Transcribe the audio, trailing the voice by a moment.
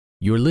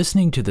You're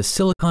listening to the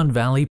Silicon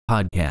Valley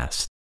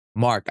Podcast.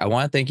 Mark, I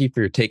want to thank you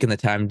for taking the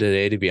time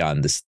today to be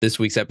on this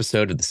week's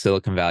episode of the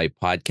Silicon Valley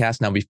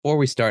Podcast. Now, before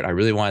we start, I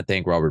really want to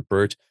thank Robert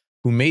Birch,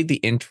 who made the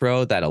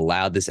intro that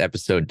allowed this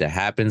episode to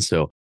happen.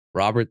 So,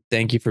 Robert,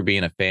 thank you for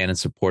being a fan and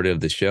supportive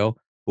of the show.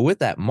 But with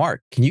that,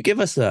 Mark, can you give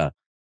us our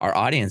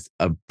audience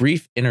a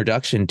brief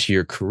introduction to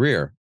your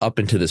career up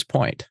until this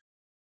point?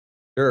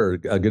 Sure.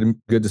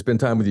 Good to spend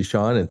time with you,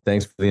 Sean, and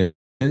thanks for the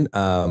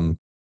invitation.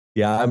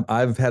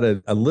 I've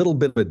had a little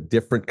bit of a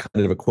different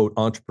kind of a quote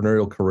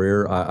entrepreneurial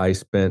career. I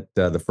spent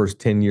the first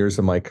 10 years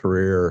of my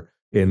career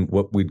in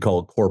what we'd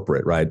call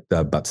corporate, right?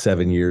 About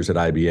 7 years at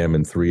IBM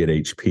and 3 at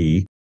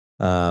HP.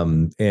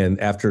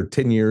 And after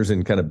 10 years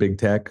in kind of big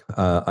tech,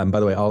 I'm, by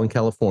the way, all in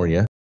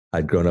California.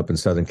 I'd grown up in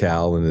Southern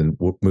Cal and then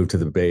moved to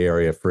the Bay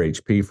Area for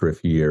HP for a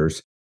few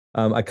years.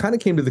 I kind of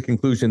came to the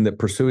conclusion that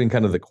pursuing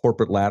kind of the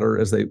corporate ladder,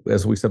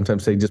 as we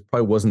sometimes say, just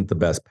probably wasn't the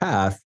best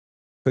path.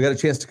 I got a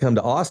chance to come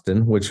to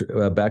Austin, which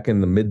back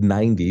in the mid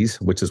 90s,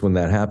 which is when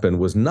that happened,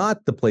 was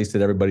not the place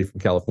that everybody from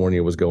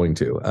California was going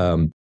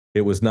to.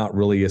 It was not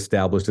really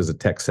established as a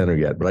tech center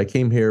yet. But I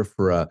came here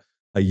for a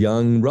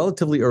young,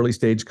 relatively early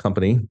stage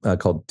company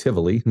called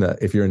Tivoli. Now,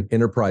 if you're in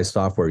enterprise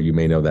software, you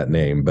may know that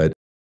name. But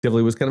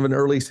Tivoli was kind of an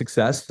early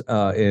success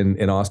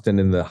in Austin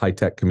in the high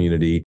tech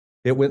community.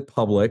 It went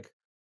public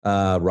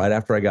right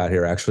after I got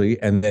here,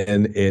 actually. And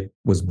then it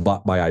was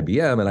bought by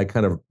IBM. And I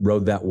kind of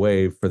rode that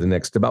wave for the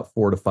next about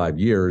 4 to 5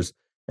 years.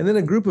 And then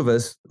a group of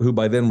us who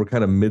by then were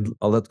kind of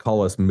let's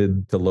call us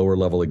mid to lower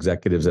level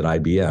executives at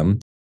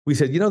IBM. We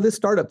said, this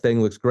startup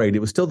thing looks great. It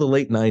was still the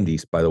late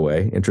 90s, by the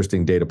way.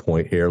 Interesting data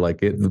point here.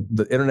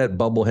 The internet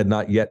bubble had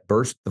not yet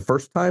burst the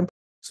first time.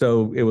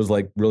 So it was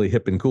like really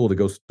hip and cool to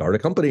go start a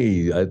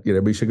company.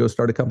 Everybody should go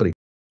start a company.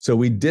 So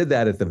we did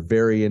that at the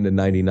very end of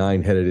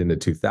 99, headed into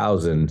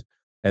 2000.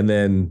 And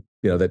then,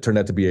 that turned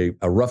out to be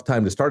a rough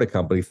time to start a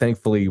company.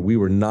 Thankfully, we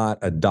were not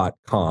a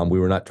 .com. We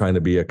were not trying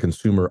to be a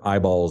consumer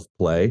eyeballs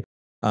play.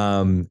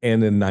 And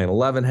then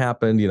 9/11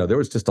 happened. There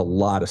was just a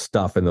lot of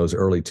stuff in those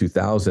early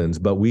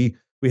 2000s. But we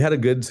had a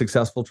good,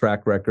 successful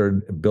track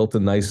record, built a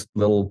nice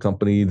little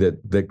company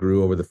that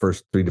grew over the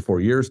first 3 to 4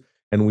 years.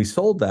 And we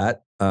sold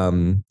that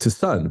to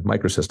Sun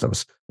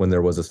Microsystems when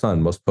there was a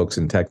Sun. Most folks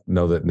in tech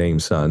know that name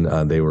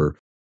Sun. They were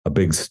a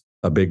big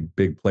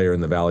player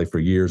in the Valley for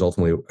years,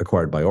 ultimately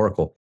acquired by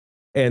Oracle.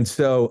 And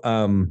so,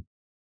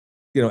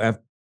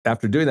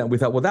 after doing that, we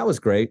thought, well, that was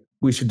great.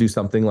 We should do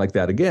something like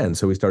that again.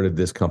 So we started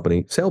this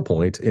company,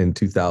 Sailpoint, in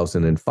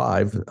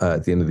 2005,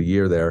 at the end of the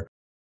year there,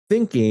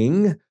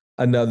 thinking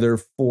another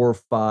 4,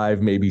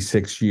 5, maybe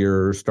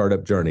 6-year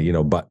startup journey,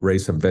 but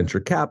raise some venture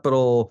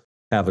capital,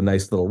 have a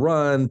nice little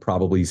run,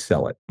 probably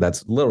sell it.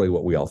 That's literally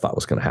what we all thought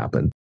was going to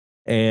happen.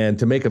 And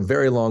to make a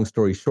very long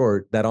story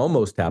short, that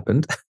almost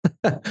happened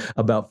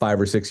about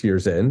 5 or 6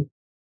 years in,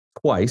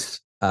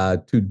 twice. 2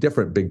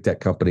 different big tech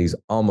companies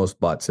almost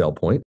bought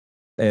Sailpoint,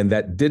 and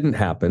that didn't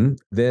happen.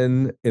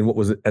 Then, in what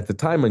was at the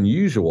time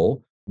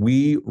unusual,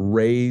 we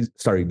went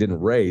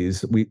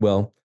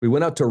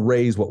out to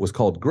raise what was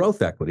called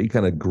growth equity,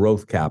 kind of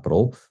growth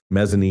capital,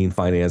 mezzanine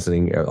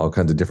financing, all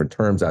kinds of different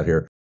terms out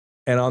here.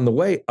 And on the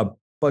way, a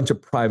bunch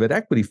of private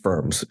equity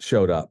firms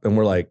showed up, and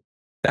we're like,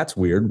 that's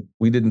weird.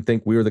 We didn't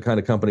think we were the kind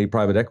of company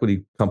private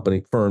equity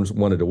firms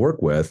wanted to work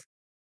with.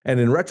 And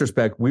in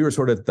retrospect, we were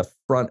sort of at the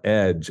front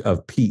edge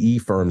of PE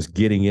firms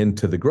getting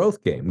into the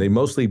growth game. They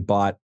mostly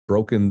bought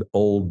broken,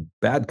 old,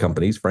 bad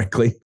companies,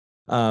 frankly.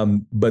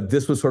 But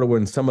this was sort of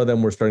when some of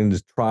them were starting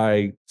to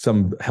try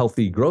some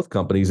healthy growth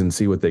companies and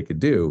see what they could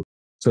do.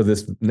 So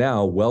this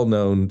now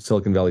well-known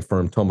Silicon Valley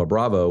firm, Thoma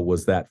Bravo,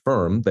 was that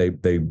firm. They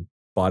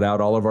bought out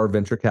all of our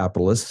venture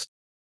capitalists.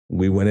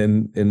 We went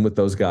in with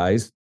those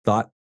guys,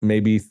 thought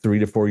maybe 3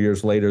 to 4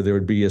 years later, there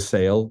would be a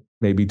sale,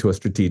 maybe to a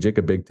strategic,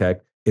 a big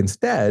tech.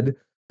 Instead,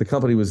 the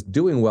company was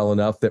doing well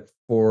enough that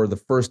for the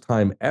first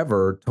time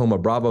ever, Thoma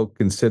Bravo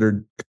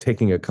considered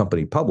taking a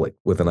company public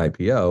with an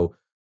IPO.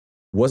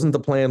 Wasn't the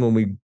plan when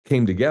we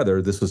came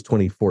together. This was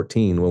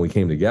 2014 when we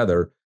came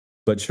together.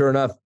 But sure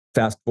enough,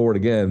 fast forward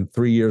again,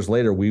 3 years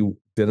later, we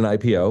did an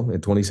IPO in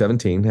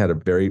 2017, had a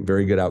very,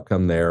 very good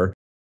outcome there.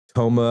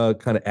 Thoma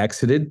kind of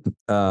exited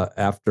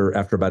after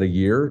about a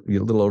year, a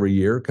little over a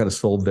year, kind of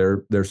sold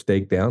their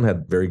stake down,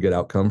 had very good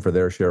outcome for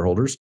their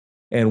shareholders.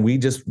 And we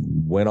just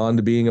went on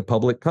to being a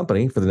public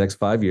company for the next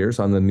 5 years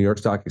on the New York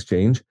Stock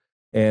Exchange.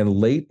 And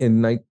late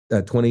in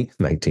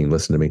 2019,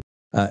 listen to me,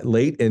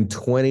 late in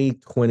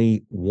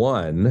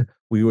 2021,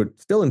 we were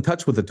still in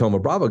touch with the Thoma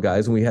Bravo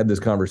guys, and we had this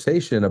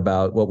conversation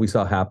about what we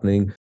saw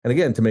happening. And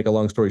again, to make a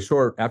long story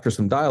short, after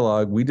some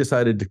dialogue, we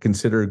decided to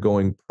consider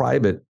going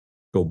private,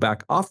 go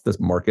back off this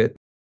market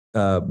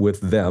with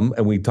them.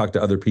 And we talked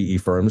to other PE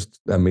firms.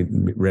 I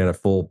mean, ran a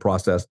full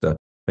process to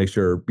make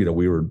sure,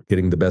 we were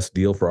getting the best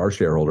deal for our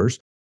shareholders,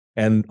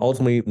 and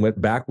ultimately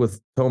went back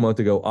with Thoma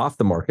to go off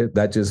the market.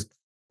 That just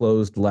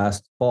closed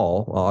last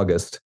fall,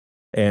 August.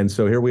 And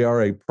so here we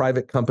are, a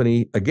private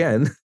company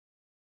again.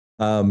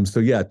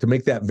 To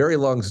make that very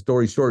long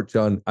story short,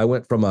 John, I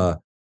went from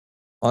a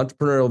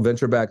entrepreneurial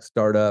venture-backed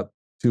startup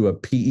to a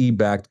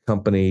PE-backed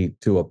company,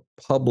 to a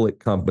public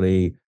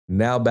company,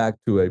 now back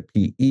to a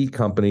PE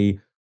company,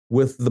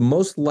 with the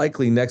most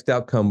likely next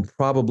outcome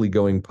probably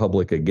going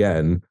public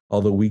again,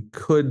 although we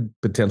could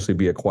potentially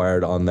be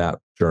acquired on that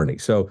journey.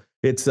 So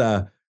it's,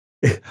 I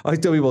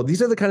tell people,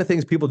 these are the kind of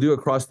things people do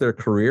across their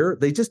career.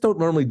 They just don't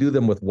normally do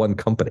them with one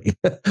company.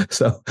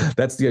 So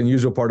that's the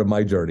unusual part of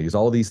my journey, is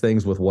all these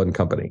things with one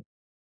company.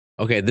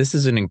 Okay, this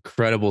is an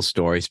incredible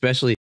story,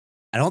 especially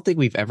I don't think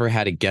we've ever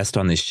had a guest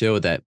on this show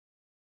that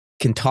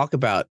can talk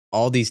about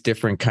all these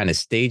different kind of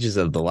stages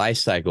of the life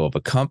cycle of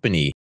a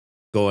company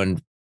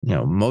going,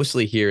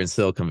 mostly here in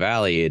Silicon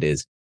Valley, it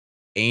is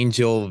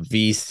angel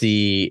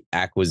VC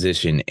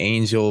acquisition,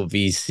 angel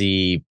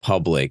VC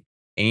public,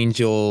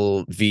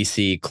 angel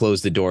VC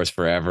close the doors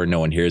forever, no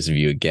one hears of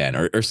you again,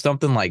 or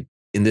something like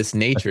in this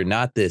nature,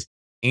 not this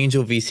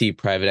angel VC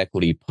private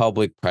equity,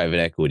 public private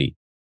equity.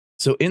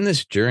 So in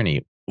this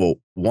journey, well,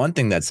 one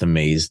thing that's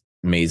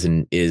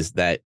amazing is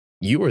that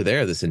you were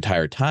there this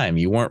entire time.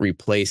 You weren't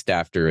replaced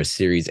after a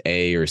Series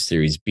A or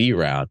Series B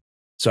round.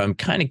 So I'm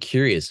kind of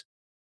curious,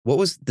 what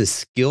was the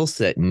skill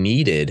set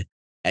needed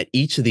at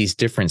each of these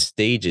different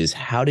stages?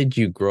 How did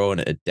you grow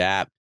and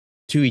adapt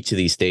to each of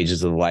these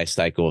stages of the life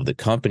cycle of the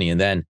company?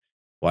 And then,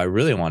 well, I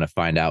really want to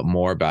find out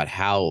more about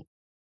how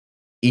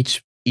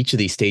each of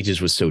these stages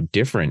was so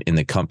different in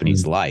the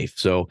company's life.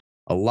 So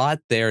a lot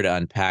there to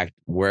unpack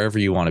wherever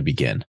you want to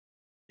begin.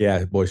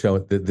 Yeah, boy,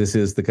 Sean, this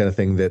is the kind of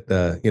thing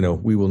that,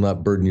 we will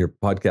not burden your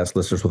podcast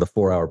listeners with a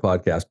 4-hour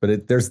podcast,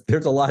 but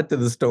there's a lot to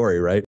the story,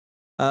 right?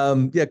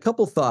 A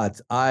couple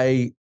thoughts.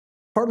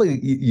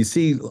 You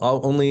see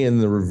only in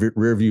the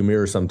rearview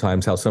mirror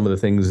sometimes how some of the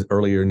things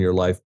earlier in your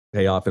life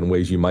pay off in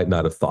ways you might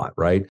not have thought,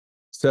 right?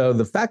 So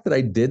the fact that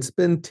I did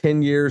spend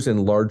 10 years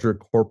in larger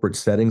corporate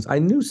settings, I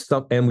knew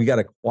and we got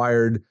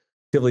acquired,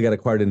 Tivoli got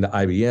acquired into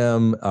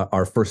IBM.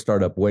 Our first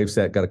startup,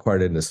 Waveset, got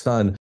acquired into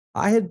Sun.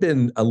 I had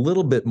been a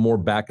little bit more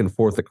back and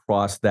forth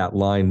across that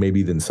line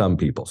maybe than some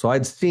people. So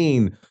I'd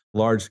seen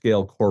large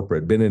scale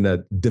corporate, been in a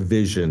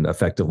division,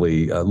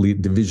 effectively,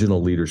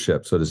 divisional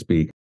leadership, so to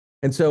speak.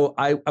 And so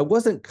I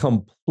wasn't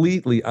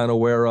completely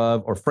unaware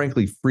of, or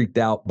frankly freaked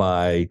out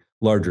by,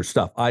 larger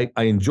stuff. I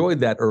enjoyed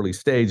that early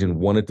stage and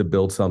wanted to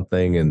build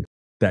something, and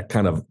that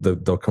kind of the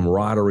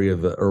camaraderie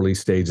of the early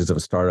stages of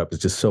a startup is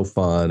just so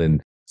fun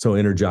and so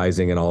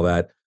energizing and all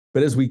that.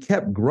 But as we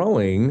kept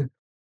growing,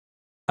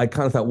 I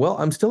kind of thought, well,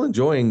 I'm still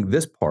enjoying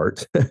this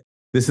part.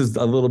 This is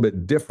a little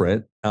bit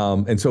different.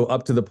 And so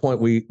up to the point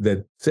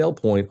that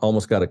Sailpoint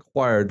almost got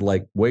acquired,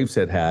 like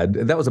Waveset had,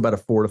 and that was about a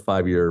 4 to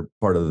 5 year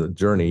part of the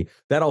journey.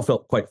 That all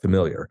felt quite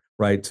familiar,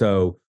 right?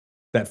 So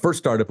that first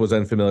startup was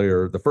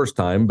unfamiliar the first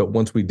time, but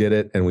once we did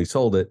it and we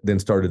sold it, then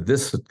started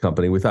this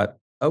company, we thought,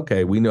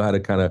 okay, we know how to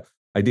kind of,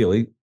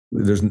 ideally,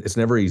 it's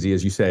never easy,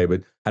 as you say,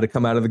 but how to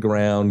come out of the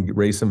ground,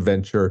 raise some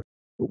venture.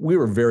 We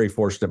were very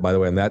fortunate, by the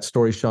way, in that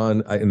story,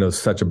 Sean. I know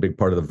such a big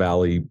part of the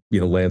Valley,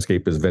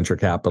 landscape is venture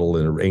capital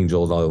and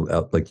angels,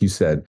 all, like you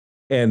said.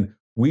 And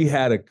we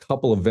had a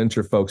couple of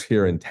venture folks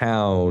here in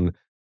town,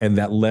 and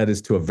that led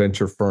us to a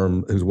venture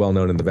firm who's well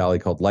known in the Valley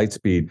called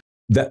Lightspeed.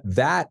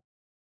 That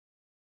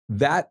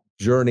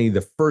journey,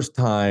 the first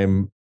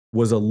time,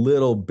 was a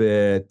little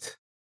bit,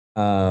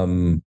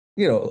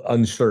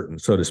 uncertain,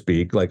 so to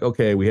speak. Like,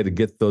 okay, we had to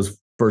get those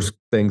first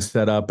things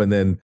set up, and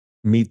then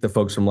meet the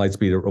folks from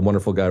Lightspeed. A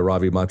wonderful guy,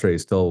 Ravi Matre,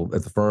 is still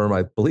at the firm,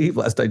 I believe,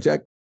 last I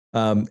checked.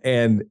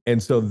 And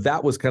so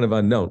that was kind of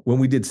unknown. When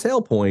we did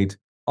Sailpoint,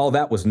 all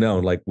that was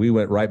known. Like, we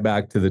went right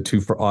back to the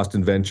two for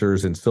Austin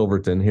Ventures in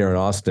Silverton here in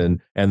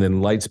Austin, and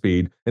then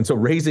Lightspeed. And so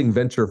raising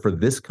venture for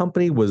this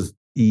company was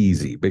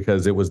easy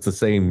because it was the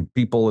same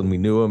people and we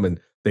knew them and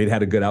they'd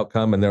had a good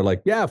outcome. And they're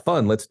like, yeah,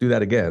 fun, let's do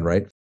that again,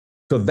 right?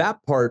 So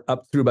that part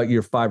up through about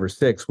year 5 or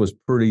 6 was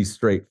pretty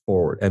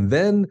straightforward. And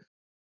then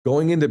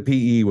going into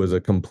PE was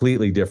a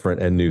completely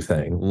different and new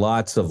thing.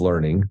 Lots of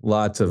learning,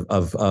 lots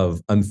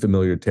of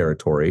unfamiliar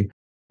territory.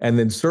 And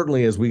then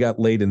certainly as we got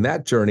late in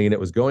that journey and it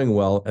was going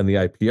well and the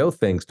IPO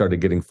thing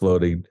started getting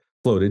floated,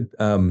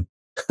 I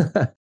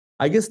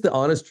guess the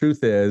honest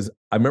truth is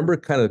I remember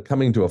kind of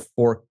coming to a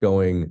fork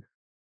going,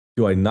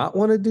 do I not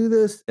want to do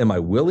this? Am I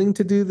willing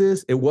to do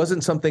this? It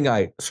wasn't something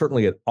I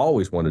certainly had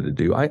always wanted to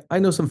do. I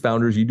know some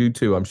founders, you do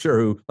too, I'm sure,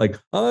 who like,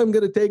 I'm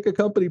going to take a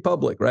company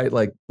public, right?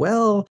 Like,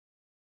 well,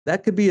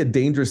 that could be a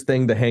dangerous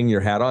thing to hang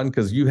your hat on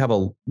because you have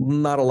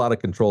not a lot of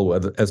control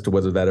as to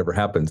whether that ever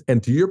happens.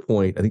 And to your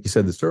point, I think you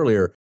said this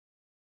earlier,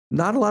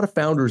 not a lot of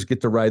founders get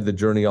to ride the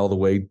journey all the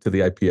way to the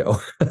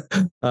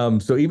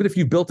IPO. So even if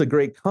you built a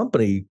great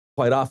company,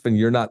 quite often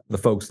you're not the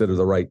folks that are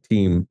the right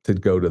team to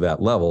go to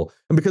that level.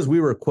 And because we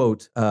were,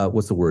 quote,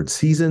 what's the word,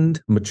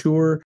 seasoned,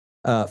 mature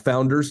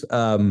founders,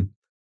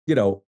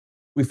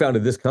 we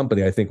founded this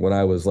company, I think, when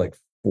I was like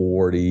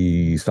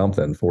 40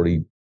 something,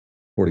 40,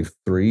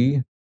 43.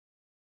 Is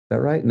that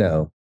right?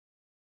 No,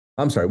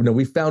 I'm sorry. No,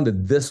 we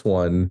founded this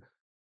one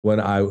when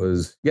I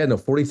was,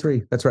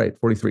 43. That's right,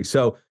 43.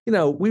 So,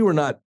 we were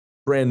not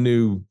brand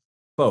new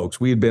folks.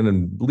 We had been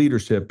in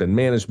leadership and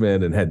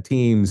management and had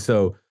teams.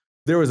 So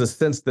there was a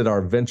sense that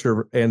our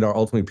venture and our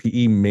ultimate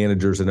PE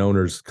managers and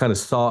owners kind of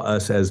saw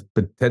us as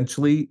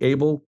potentially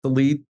able to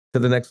lead to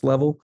the next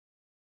level.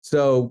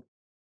 So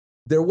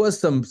there was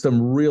some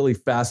really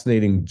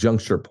fascinating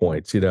juncture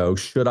points.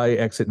 Should I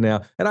exit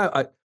now? And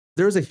I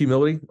there's a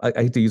humility. I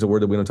hate to use a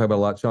word that we don't talk about a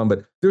lot, Sean,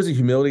 but there's a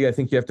humility I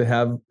think you have to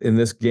have in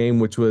this game,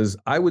 which was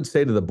I would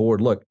say to the board,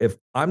 look, if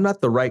I'm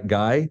not the right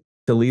guy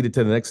to lead it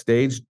to the next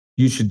stage,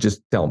 you should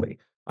just tell me.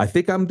 I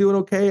think I'm doing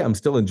okay. I'm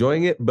still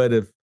enjoying it, but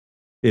if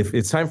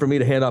it's time for me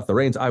to hand off the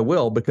reins, I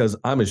will, because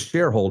I'm a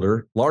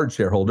shareholder, large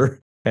shareholder,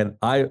 and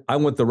I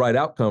want the right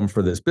outcome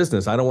for this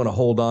business. I don't want to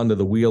hold on to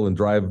the wheel and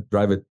drive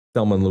it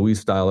Thelma and Louise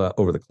style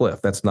over the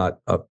cliff. That's not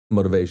a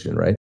motivation,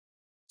 right?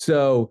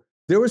 So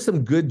there were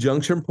some good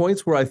junction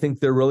points where I think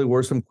there really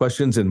were some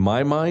questions in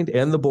my mind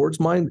and the board's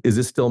mind. Is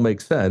this still make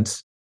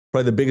sense?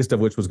 Probably the biggest of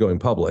which was going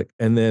public.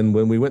 And then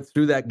when we went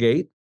through that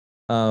gate,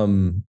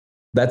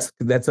 that's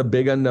a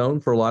big unknown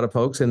for a lot of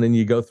folks. And then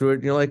you go through it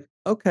and you're like,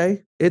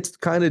 okay, it's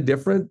kind of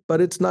different,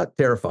 but it's not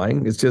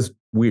terrifying. It's just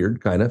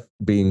weird, kind of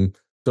being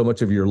so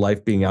much of your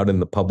life being out in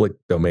the public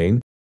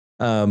domain.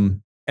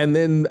 And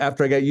then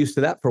after I got used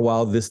to that for a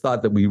while, this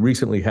thought that we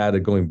recently had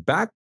of going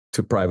back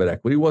to private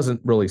equity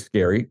wasn't really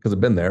scary because I've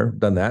been there,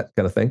 done that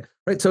kind of thing,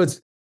 right? So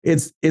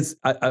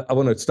I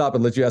want to stop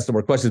and let you ask some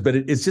more questions, but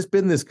it's just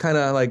been this kind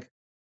of like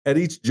at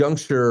each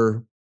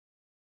juncture,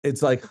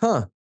 it's like,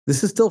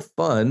 this is still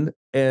fun.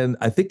 And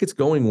I think it's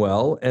going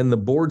well. And the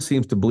board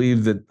seems to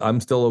believe that I'm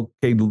still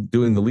okay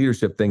doing the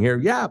leadership thing here.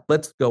 Yeah,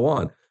 let's go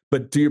on.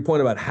 But to your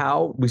point about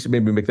how we should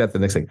maybe make that the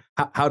next thing,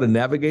 how to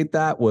navigate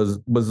that was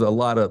a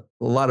lot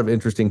of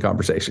interesting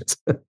conversations.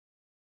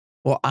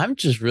 Well, I'm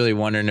just really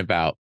wondering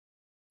about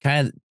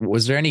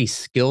was there any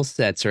skill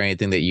sets or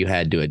anything that you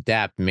had to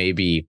adapt,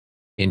 maybe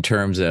in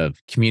terms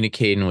of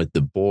communicating with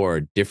the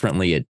board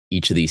differently at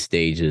each of these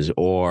stages,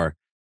 or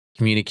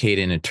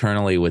communicating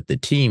internally with the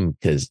team?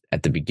 Because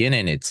at the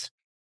beginning, it's,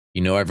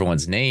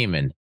 everyone's name.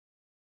 And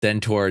then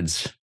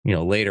towards,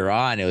 later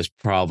on, it was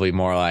probably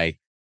more like,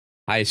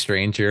 hi,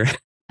 stranger.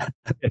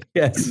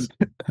 Yes.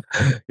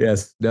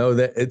 Yes. No,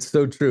 that it's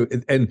so true.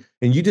 And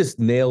you just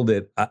nailed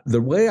it.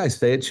 The way I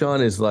say it,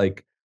 Sean, is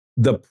like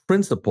the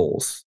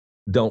principles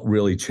don't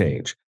really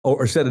change.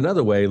 Or said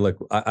another way, like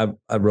I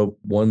wrote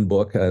one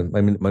book. I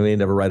may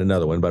never write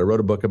another one, but I wrote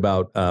a book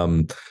about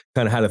kind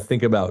of how to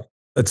think about.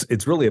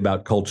 It's really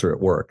about culture at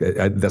work.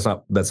 That's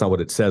not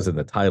what it says in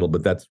the title,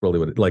 but that's really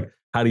what like.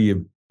 How do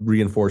you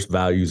reinforce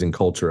values and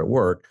culture at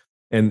work?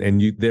 And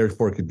you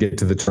therefore could get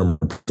to the term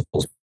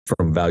principles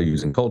from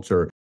values and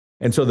culture.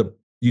 And so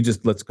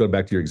let's go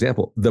back to your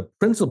example. The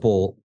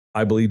principle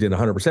I believed in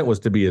 100% was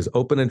to be as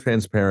open and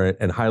transparent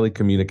and highly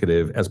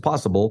communicative as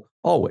possible,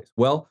 always.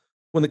 Well,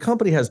 when the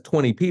company has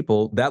 20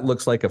 people, that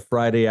looks like a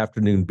Friday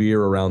afternoon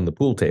beer around the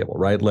pool table,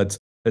 right? Let's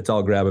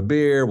all grab a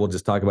beer. We'll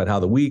just talk about how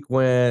the week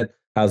went.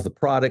 How's the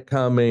product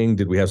coming?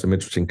 Did we have some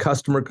interesting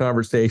customer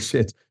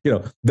conversations?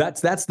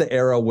 That's the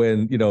era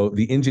when,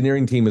 the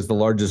engineering team is the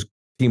largest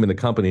team in the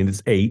company and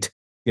it's 8,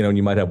 and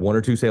you might have 1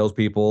 or 2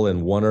 salespeople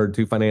and 1 or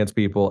 2 finance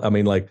people. I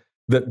mean, like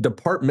the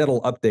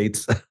departmental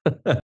updates.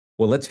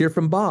 Well, let's hear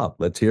from Bob.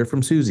 Let's hear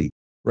from Susie.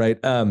 Right.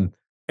 And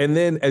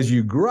then as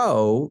you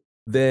grow,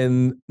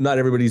 then not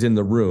everybody's in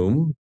the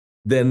room.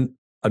 Then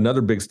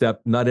another big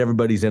step, not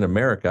everybody's in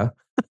America.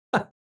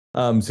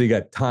 So you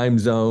got time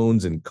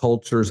zones and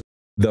cultures.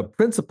 The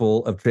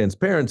principle of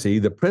transparency,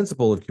 the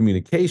principle of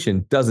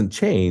communication doesn't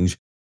change.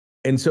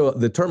 And so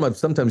the term I've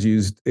sometimes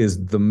used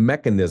is the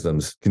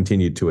mechanisms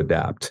continue to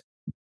adapt.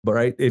 But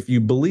right, if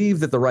you believe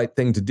that the right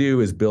thing to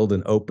do is build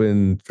an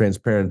open,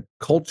 transparent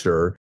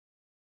culture,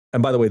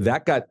 and by the way,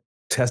 that got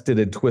tested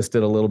and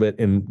twisted a little bit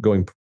in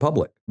going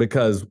public,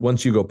 because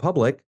once you go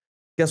public,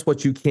 guess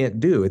what you can't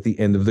do at the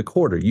end of the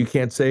quarter? You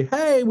can't say,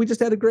 hey, we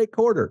just had a great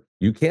quarter.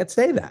 You can't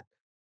say that.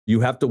 You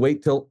have to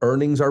wait till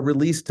earnings are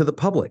released to the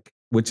public,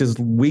 which is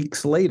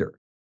weeks later.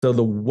 So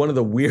one of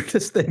the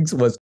weirdest things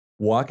was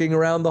walking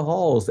around the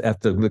halls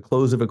after the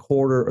close of a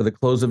quarter or the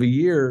close of a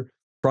year,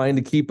 trying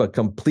to keep a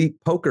complete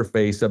poker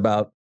face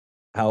about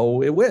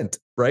how it went,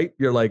 right?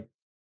 You're like,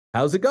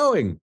 how's it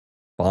going?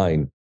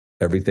 Fine.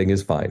 Everything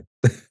is fine.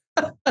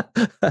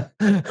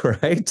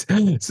 Right?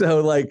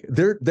 So like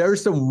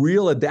there's some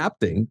real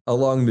adapting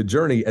along the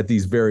journey at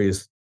these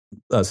various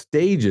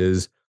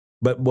stages.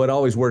 But what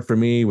always worked for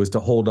me was to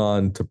hold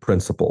on to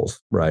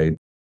principles, right?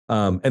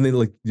 And then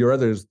like your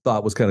other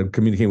thought was kind of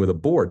communicating with a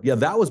board. Yeah,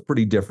 that was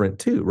pretty different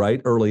too,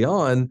 right? Early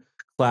on,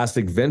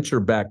 classic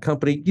venture-backed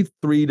company, you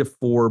 3 to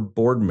 4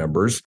 board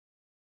members,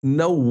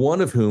 no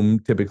one of whom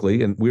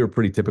typically, and we were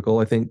pretty typical,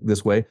 I think,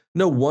 this way,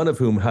 no one of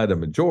whom had a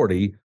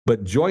majority,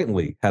 but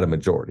jointly had a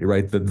majority,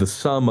 right? The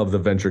sum of the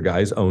venture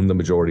guys own the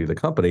majority of the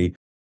company,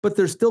 but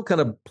there's still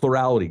kind of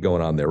plurality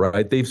going on there,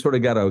 right? They've sort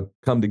of got to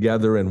come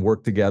together and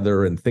work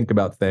together and think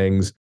about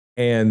things.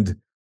 And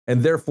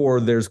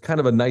therefore, there's kind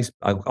of a nice,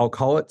 I'll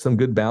call it some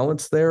good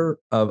balance there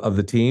of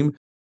the team.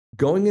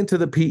 Going into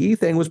the PE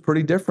thing was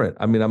pretty different.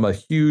 I mean, I'm a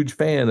huge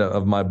fan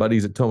of my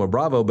buddies at Thoma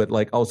Bravo, but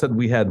like all of a sudden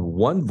we had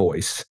one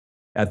voice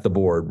at the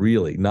board,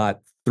 really,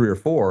 not three or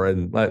four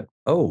and like,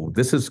 oh,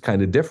 this is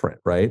kind of different,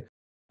 right?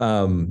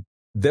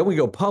 Then we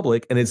go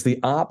public and it's the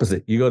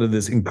opposite. You go to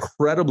this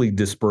incredibly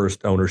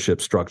dispersed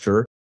ownership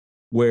structure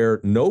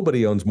where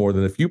nobody owns more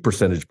than a few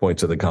percentage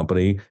points of the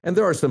company. And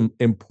there are some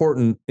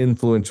important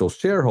influential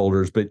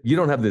shareholders, but you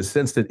don't have this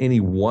sense that any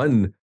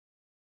one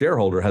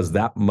shareholder has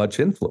that much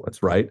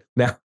influence, right?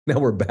 Now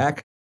we're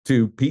back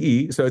to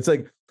PE. So it's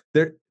like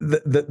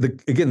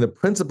again, the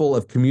principle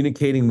of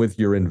communicating with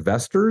your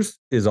investors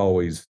is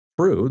always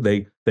true.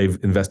 They've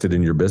invested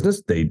in your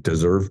business. They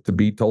deserve to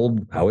be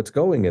told how it's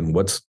going and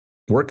what's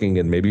working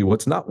and maybe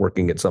what's not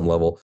working at some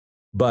level.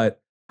 But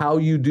how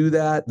you do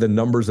that, the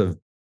numbers of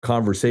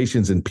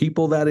conversations and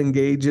people that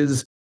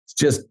engages, it's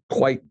just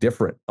quite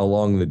different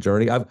along the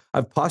journey.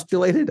 I've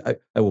postulated,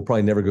 I will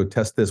probably never go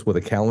test this with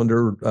a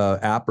calendar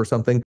app or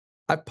something.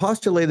 I've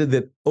postulated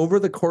that over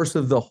the course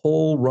of the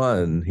whole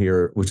run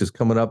here, which is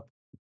coming up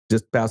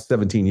just past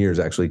 17 years,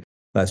 actually,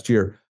 last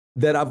year,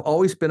 that I've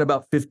always spent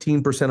about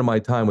 15% of my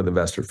time with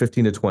investors,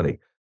 15 to 20.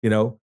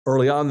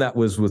 Early on, that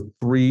was with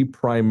 3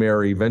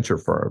 primary venture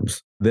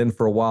firms. Then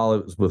for a while,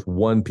 it was with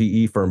 1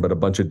 PE firm, but a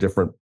bunch of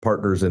different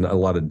partners and a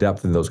lot of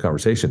depth in those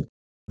conversations.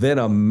 Then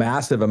a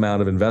massive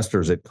amount of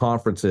investors at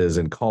conferences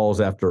and calls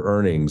after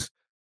earnings.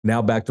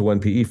 Now back to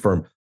 1 PE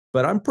firm.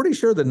 But I'm pretty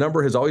sure the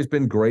number has always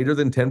been greater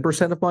than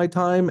 10% of my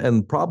time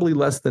and probably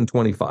less than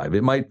 25.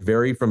 It might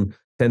vary from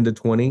 10 to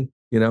 20,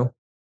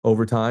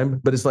 over time.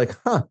 But it's like,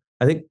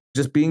 I think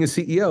just being a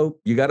CEO,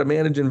 you got to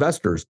manage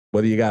investors,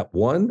 whether you got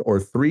 1 or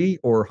 3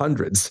 or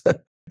hundreds.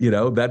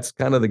 That's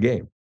kind of the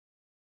game.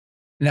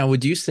 Now,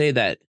 would you say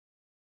that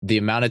the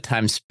amount of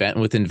time spent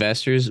with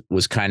investors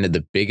was kind of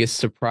the biggest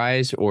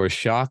surprise or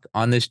shock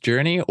on this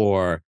journey?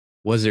 Or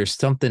was there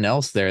something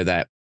else there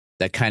that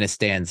kind of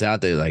stands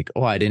out that like,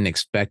 oh, I didn't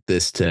expect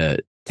this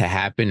to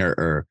happen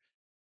or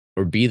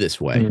be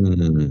this way?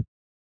 Mm-hmm.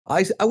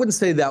 I wouldn't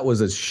say that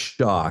was a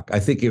shock. I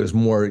think it was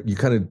more, you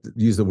kind of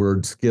used the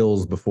word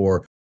skills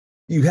before.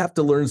 You have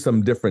to learn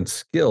some different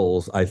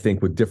skills, I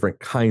think, with different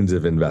kinds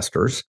of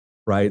investors,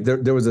 right?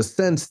 There was a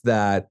sense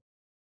that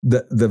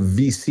the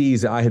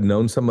VCs, I had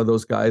known some of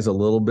those guys a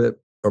little bit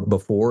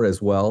before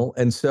as well.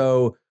 And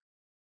so,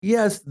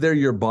 yes, they're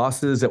your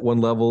bosses at one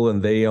level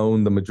and they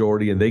own the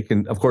majority and they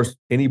can, of course,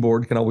 any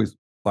board can always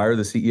fire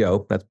the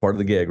CEO. That's part of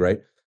the gig,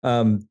 right?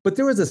 But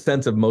there was a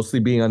sense of mostly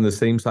being on the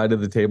same side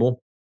of the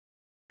table.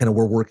 And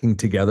we're working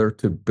together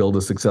to build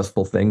a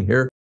successful thing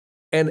here.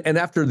 And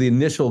after the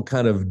initial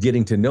kind of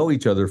getting to know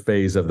each other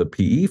phase of the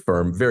PE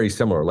firm, very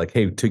similar, like,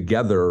 hey,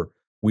 together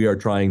we are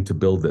trying to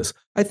build this.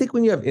 I think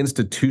when you have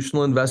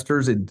institutional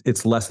investors,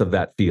 it's less of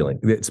that feeling.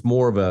 It's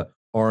more of a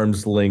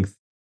arm's length.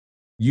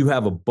 You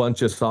have a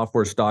bunch of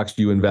software stocks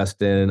you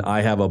invest in.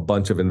 I have a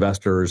bunch of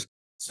investors.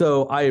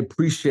 So I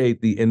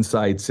appreciate the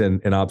insights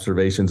and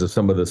observations of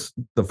some of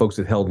the folks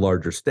that held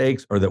larger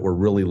stakes or that were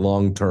really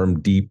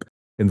long-term, deep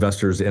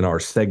investors in our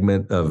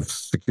segment of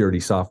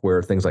security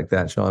software, things like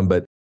that, Sean.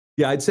 But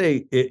yeah, I'd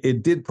say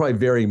it did probably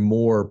vary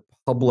more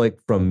public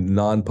from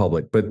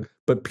non-public.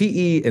 But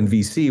PE and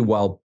VC,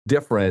 while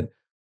different,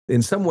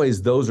 in some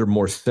ways, those are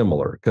more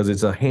similar because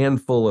it's a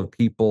handful of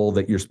people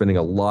that you're spending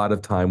a lot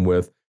of time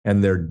with,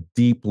 and they're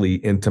deeply,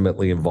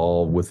 intimately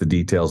involved with the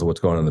details of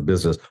what's going on in the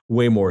business,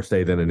 way more,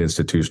 say, than an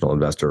institutional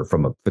investor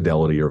from a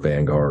Fidelity or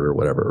Vanguard or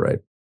whatever, right?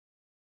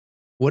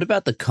 What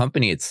about the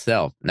company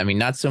itself? I mean,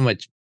 not so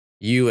much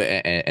you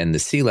and the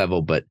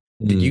C-level, but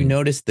did you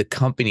notice the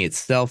company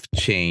itself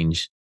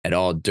change at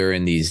all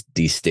during these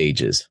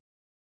stages?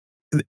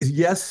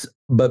 Yes,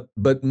 but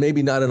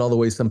maybe not in all the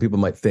ways some people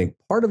might think.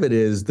 Part of it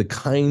is the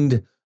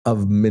kind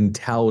of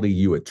mentality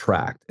you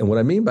attract. And what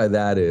I mean by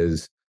that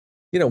is,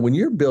 when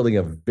you're building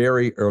a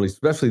very early,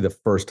 especially the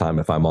first time,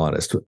 if I'm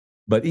honest,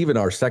 but even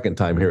our second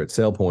time here at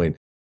Sailpoint,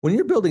 when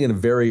you're building in a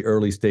very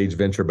early stage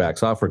venture-backed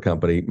software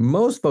company,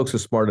 most folks are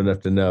smart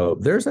enough to know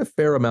there's a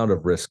fair amount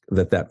of risk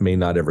that may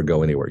not ever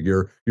go anywhere.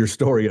 Your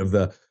story of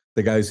the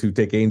guys who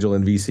take angel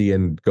and VC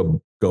and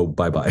go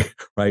bye-bye,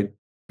 right?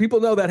 People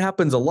know that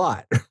happens a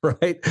lot,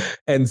 right?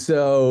 And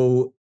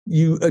so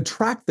you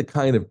attract the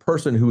kind of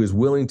person who is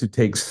willing to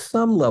take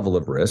some level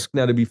of risk.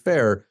 Now, to be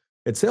fair,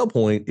 at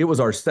Sailpoint, it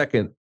was our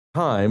second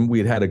time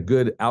we had a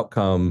good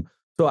outcome.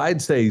 So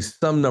I'd say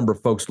some number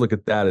of folks look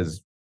at that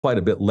as quite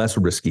a bit less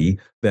risky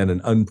than an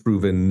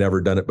unproven,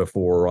 never done it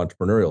before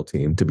entrepreneurial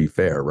team, to be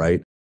fair,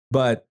 right?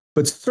 But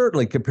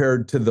certainly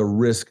compared to the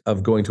risk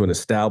of going to an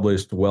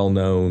established,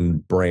 well-known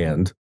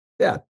brand,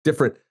 yeah,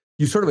 different.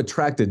 You sort of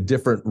attract a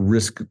different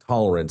risk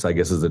tolerance, I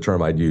guess is the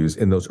term I'd use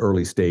in those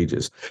early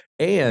stages.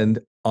 And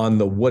on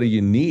the what do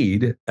you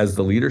need as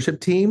the leadership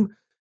team,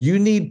 you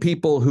need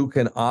people who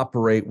can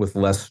operate with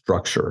less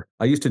structure.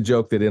 I used to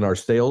joke that in our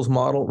sales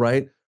model,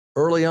 right?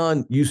 Early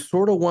on, you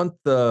sort of want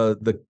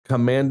the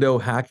commando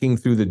hacking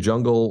through the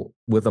jungle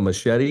with a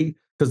machete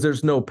because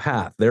there's no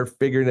path. They're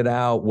figuring it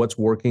out, what's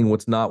working,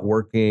 what's not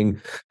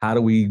working. How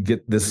do we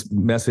get this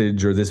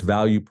message or this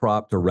value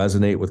prop to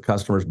resonate with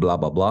customers, blah,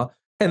 blah, blah.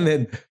 And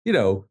then,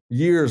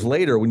 years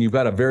later, when you've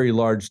got a very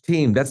large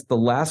team, that's the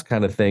last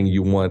kind of thing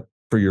you want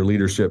for your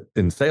leadership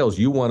in sales.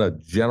 You want a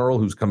general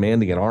who's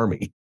commanding an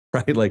army,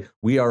 right? Like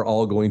we are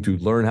all going to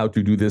learn how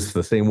to do this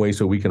the same way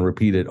so we can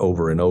repeat it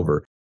over and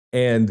over.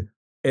 And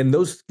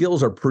those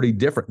skills are pretty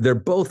different. They're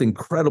both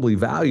incredibly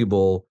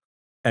valuable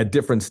at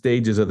different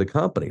stages of the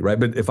company, right?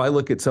 But if I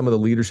look at some of the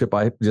leadership,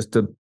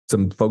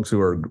 some folks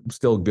who are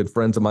still good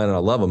friends of mine and I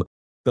love them,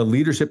 the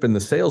leadership in the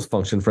sales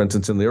function, for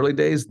instance, in the early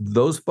days,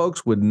 those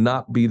folks would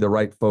not be the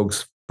right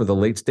folks for the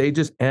late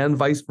stages and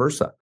vice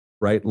versa,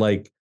 right?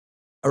 Like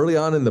early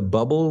on in the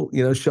bubble,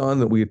 Sean,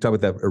 that we talked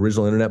about that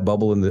original internet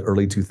bubble in the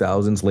early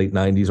 2000s, late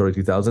 90s, early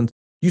 2000s,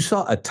 you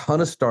saw a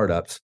ton of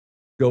startups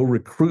go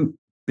recruit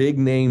big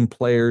name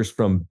players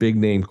from big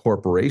name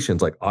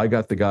corporations. Like I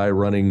got the guy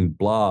running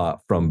blah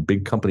from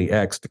big company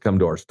X to come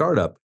to our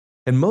startup.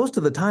 And most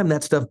of the time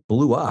that stuff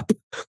blew up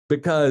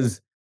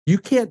because you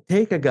can't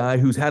take a guy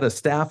who's had a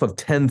staff of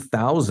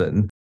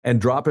 10,000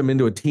 and drop him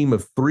into a team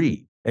of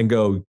 3 and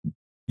go,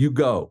 you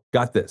go,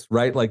 got this,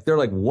 right? Like they're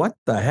like, what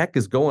the heck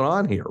is going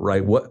on here,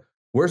 right?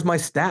 Where's my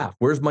staff?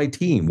 Where's my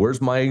team?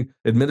 Where's my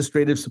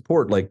administrative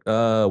support? Like, what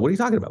are you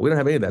talking about? We don't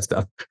have any of that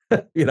stuff,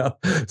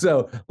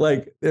 So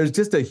like, there's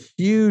just a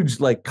huge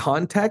like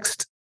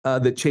context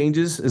that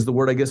changes is the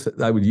word I guess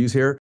I would use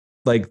here.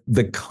 Like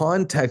the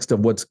context of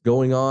what's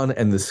going on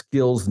and the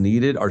skills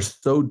needed are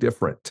so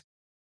different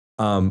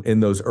in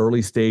those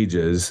early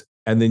stages,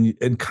 and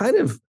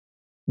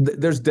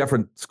there's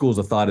different schools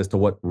of thought as to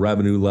what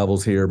revenue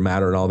levels here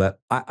matter and all that.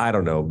 I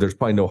don't know. There's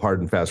probably no hard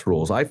and fast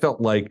rules. I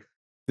felt like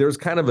there's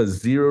kind of a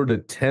 0 to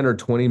 10 or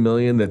 20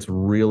 million that's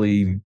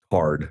really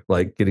hard,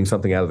 like getting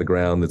something out of the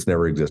ground that's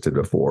never existed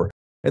before.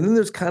 And then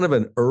there's kind of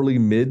an early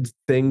mid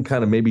thing,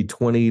 kind of maybe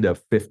 20 to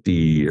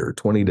 50 or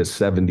 20 to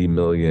 70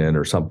 million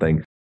or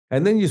something.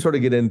 And then you sort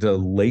of get into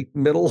late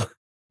middle,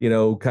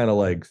 kind of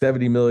like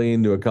 70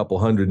 million to a couple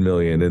 100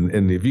 million.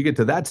 And if you get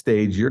to that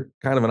stage, you're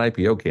kind of an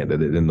IPO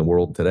candidate in the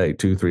world today,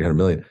 200-300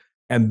 million.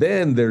 And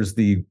then there's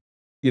the,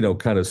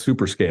 kind of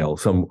super scale,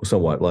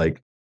 somewhat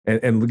like,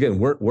 and again,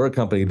 we're a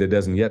company that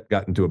hasn't yet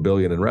gotten to $1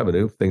 billion in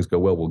revenue. If things go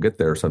well, we'll get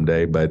there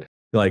someday. But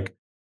like,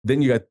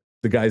 then you got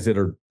the guys that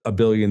are $1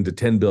 billion to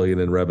 10 billion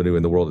in revenue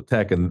in the world of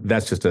tech. And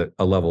that's just a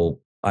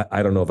level.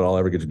 I don't know if I'll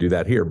ever get to do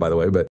that here, by the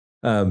way, but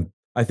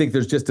I think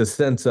there's just a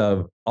sense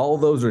of all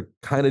those are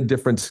kind of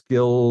different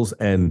skills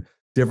and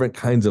different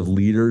kinds of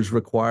leaders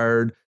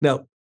required.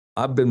 Now,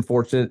 I've been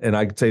fortunate, and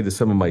I could say to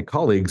some of my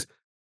colleagues,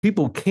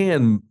 people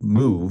can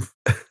move,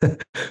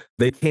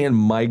 they can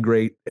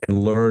migrate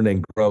and learn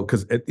and grow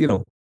because,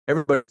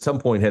 everybody at some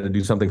point had to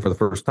do something for the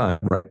first time,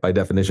 right, by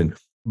definition.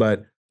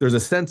 But there's a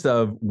sense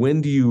of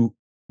when do you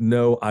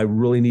know I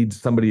really need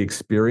somebody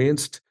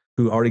experienced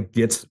who already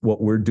gets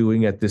what we're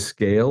doing at this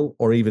scale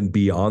or even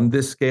beyond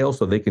this scale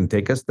so they can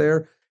take us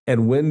there?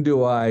 And when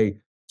do I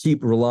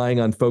keep relying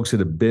on folks that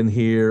have been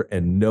here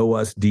and know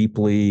us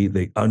deeply?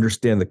 They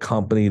understand the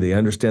company, they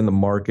understand the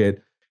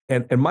market.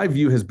 And my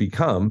view has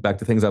become, back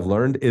to things I've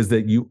learned, is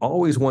that you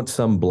always want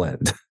some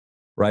blend,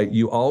 right?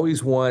 You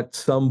always want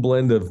some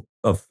blend of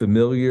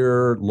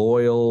familiar,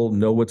 loyal,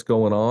 know what's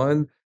going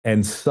on,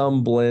 and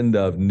some blend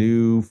of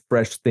new,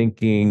 fresh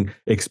thinking,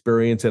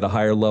 experience at a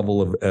higher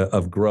level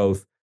of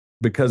growth.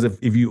 Because if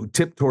you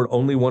tip toward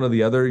only one or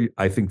the other,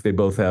 I think they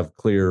both have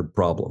clear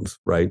problems,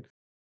 right?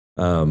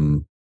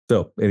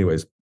 So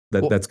anyways,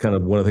 that's kind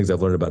of one of the things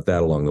I've learned about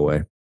that along the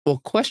way. Well,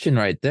 question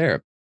right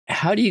there.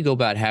 How do you go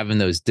about having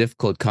those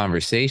difficult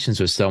conversations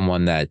with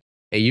someone that,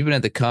 hey, you've been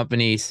at the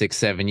company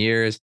 6-7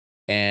 years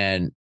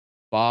and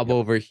Bob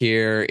over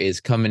here is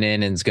coming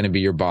in and is going to be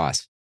your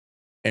boss?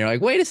 And you're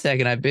like, wait a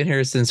second, I've been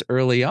here since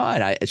early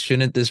on.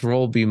 Shouldn't this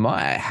role be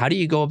mine? How do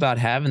you go about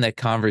having that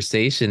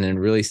conversation and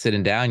really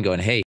sitting down and going,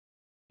 hey,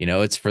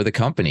 it's for the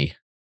company?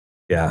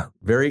 Yeah,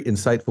 very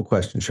insightful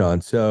question, Sean.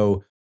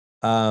 So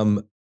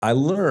I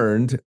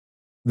learned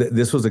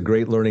this was a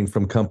great learning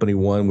from company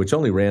one, which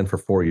only ran for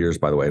 4 years,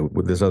 by the way.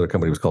 This other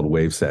company was called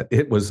Waveset.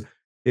 It was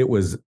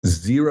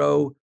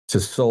 0 to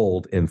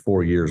sold in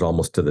 4 years,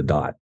 almost to the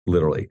dot,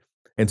 literally.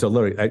 And so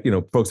literally,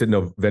 folks didn't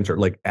know venture,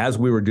 like as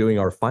we were doing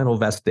our final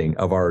vesting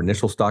of our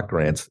initial stock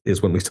grants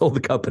is when we sold the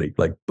company,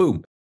 like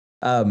boom.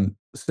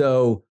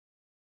 So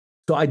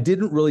I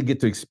didn't really get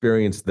to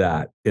experience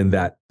that in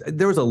that.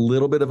 There was a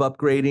little bit of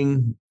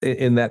upgrading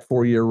in that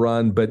 4-year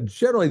run, but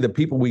generally the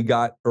people we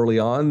got early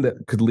on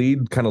that could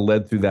lead kind of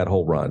led through that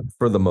whole run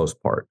for the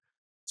most part.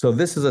 So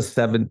this is a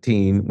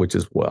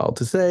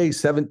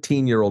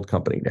 17-year-old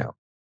company now.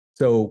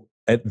 So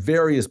at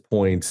various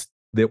points,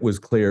 it was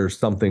clear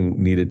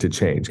something needed to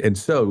change. And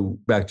so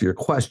back to your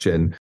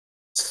question,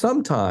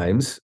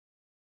 sometimes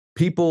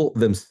people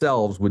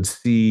themselves would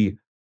see,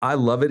 I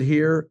love it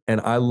here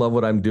and I love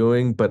what I'm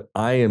doing, but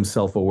I am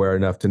self-aware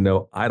enough to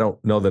know I don't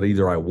know that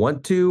either I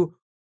want to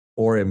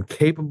or am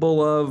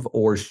capable of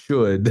or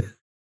should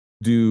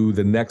do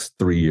the next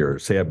 3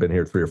 years. Say I've been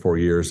here 3 or 4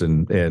 years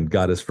and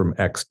got us from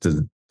X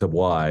to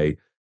Y,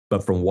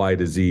 but from Y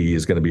to Z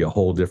is going to be a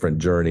whole different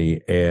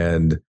journey.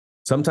 And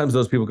sometimes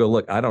those people go,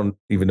 look, I don't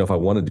even know if I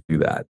wanted to do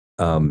that.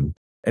 And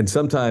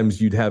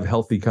sometimes you'd have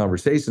healthy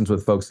conversations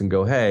with folks and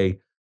go, hey,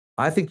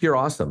 I think you're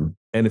awesome.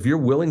 And if you're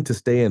willing to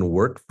stay and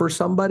work for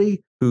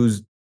somebody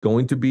who's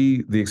going to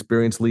be the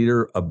experienced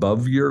leader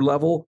above your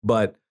level,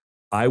 but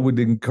I would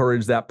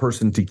encourage that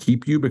person to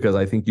keep you because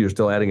I think you're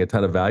still adding a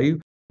ton of value.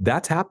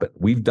 That's happened.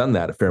 We've done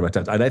that a fair amount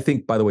of times. And I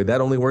think, by the way,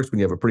 that only works when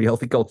you have a pretty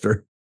healthy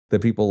culture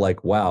that people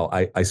like, wow,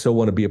 I so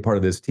want to be a part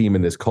of this team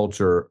and this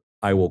culture.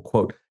 I will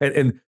quote,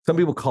 and some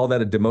people call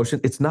that a demotion.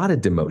 It's not a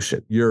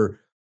demotion. You're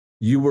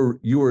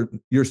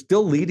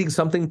still leading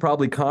something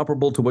probably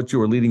comparable to what you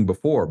were leading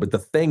before, but the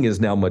thing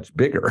is now much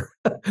bigger,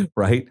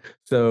 right?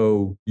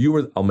 So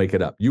I'll make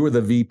it up. You were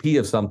the VP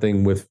of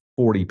something with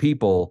 40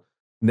 people.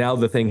 Now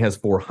the thing has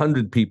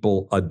 400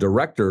 people. A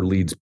director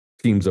leads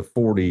teams of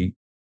 40,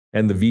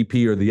 and the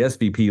VP or the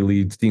SVP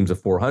leads teams of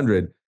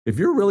 400. If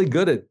you're really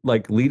good at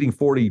like leading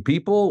 40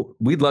 people,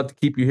 we'd love to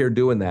keep you here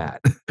doing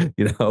that,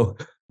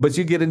 but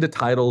you get into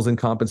titles and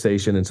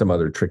compensation and some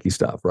other tricky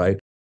stuff, right?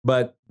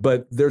 But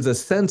there's a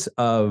sense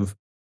of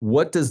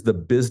what does the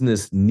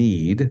business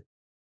need?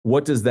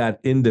 What does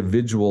that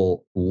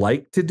individual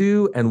like to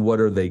do? And what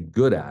are they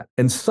good at?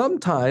 And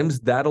sometimes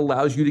that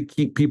allows you to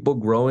keep people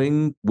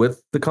growing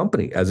with the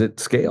company as it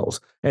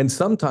scales. And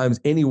sometimes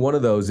any one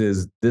of those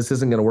is this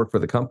isn't going to work for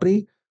the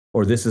company,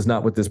 or this is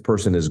not what this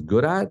person is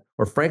good at,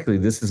 or frankly,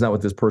 this is not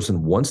what this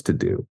person wants to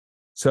do.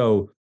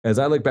 So as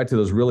I look back to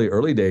those really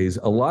early days,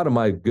 a lot of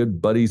my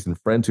good buddies and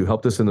friends who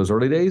helped us in those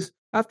early days,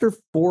 after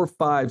 4,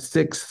 5,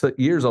 6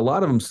 years, a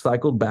lot of them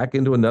cycled back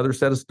into another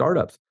set of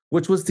startups,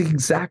 which was the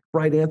exact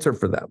right answer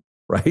for them,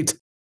 right?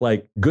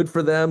 Like good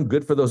for them,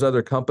 good for those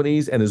other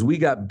companies. And as we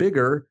got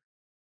bigger,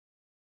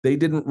 they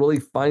didn't really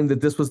find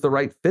that this was the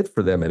right fit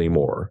for them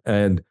anymore.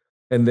 And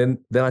then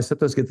I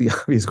sometimes get the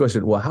obvious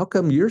question, well, how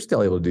come you're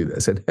still able to do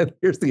this? And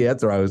here's the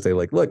answer. I would say,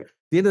 like, look, at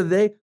the end of the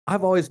day,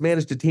 I've always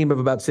managed a team of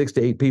about 6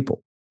 to 8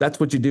 people. That's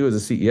what you do as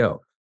a CEO.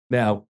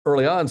 Now,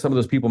 early on, some of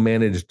those people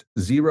managed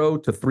 0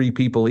 to 3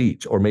 people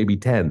each, or maybe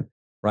 10,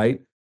 right?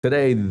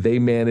 Today, they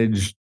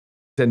manage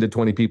 10 to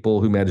 20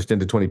 people who manage 10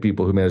 to 20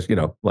 people who manage,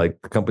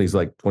 like companies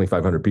like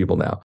 2,500 people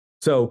now.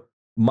 So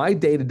my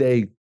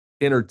day-to-day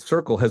inner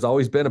circle has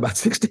always been about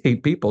 6 to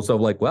 8 people. So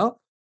I'm like, well,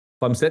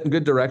 if I'm setting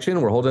good direction,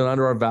 we're holding on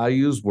to our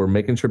values, we're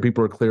making sure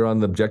people are clear on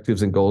the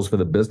objectives and goals for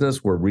the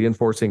business, we're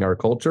reinforcing our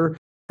culture.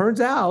 Turns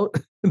out,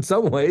 in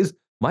some ways,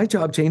 my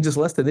job changes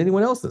less than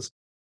anyone else's.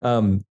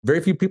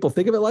 Very few people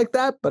think of it like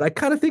that, but I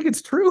kind of think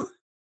it's true.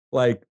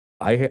 Like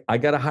I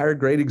got to hire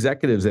great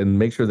executives and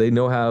make sure they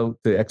know how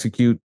to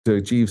execute to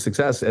achieve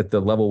success at the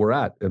level we're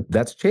at. And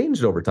that's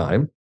changed over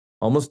time.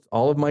 Almost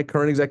all of my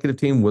current executive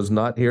team was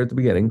not here at the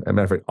beginning. As a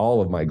matter of fact,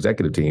 all of my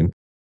executive team.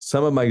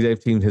 Some of my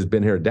executive team has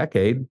been here a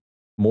decade.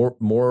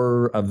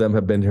 More of them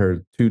have been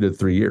here 2 to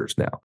 3 years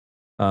now.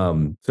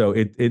 So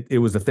it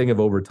was a thing of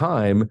over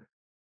time.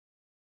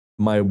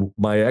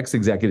 My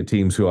ex-executive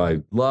teams who I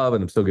love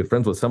and I'm still good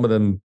friends with, some of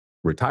them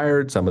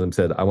retired. Some of them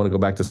said, I want to go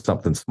back to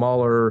something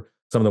smaller.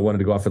 Some of them wanted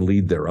to go off and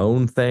lead their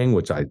own thing,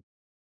 which I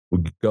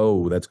would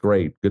go, that's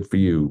great. Good for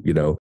you,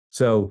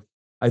 So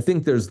I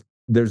think there's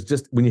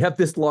just, when you have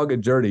this long a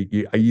journey,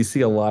 you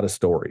see a lot of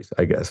stories,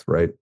 I guess,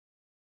 right?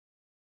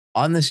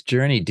 On this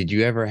journey, did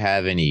you ever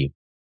have any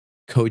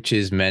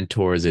coaches,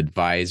 mentors,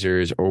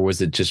 advisors, or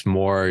was it just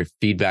more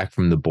feedback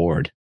from the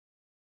board?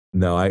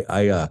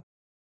 No,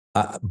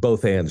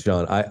 both hands,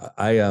 John.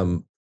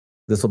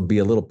 This will be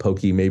a little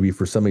pokey maybe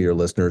for some of your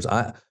listeners.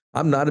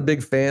 I'm not a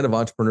big fan of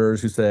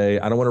entrepreneurs who say,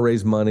 I don't want to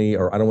raise money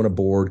or I don't want a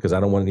board because I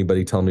don't want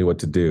anybody telling me what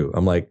to do.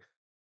 I'm like,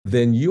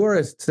 then you are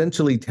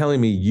essentially telling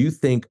me you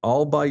think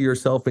all by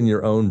yourself in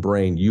your own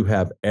brain, you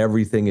have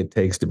everything it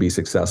takes to be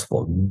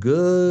successful.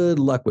 Good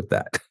luck with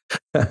that.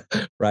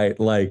 Right?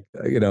 Like,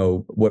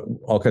 what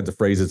all kinds of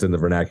phrases in the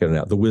vernacular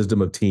now, the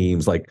wisdom of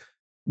teams, like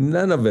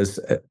none of us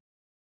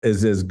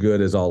is as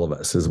good as all of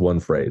us is one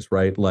phrase,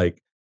 right?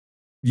 Like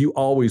you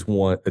always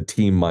want a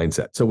team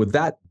mindset. So with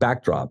that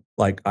backdrop,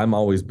 like I'm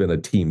always been a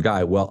team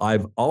guy. Well,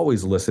 I've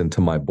always listened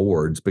to my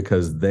boards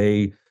because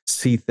they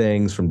see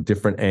things from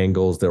different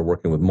angles. They're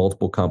working with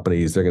multiple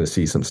companies. They're going to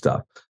see some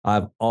stuff.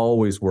 I've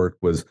always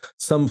worked with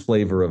some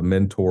flavor of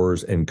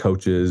mentors and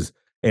coaches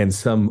and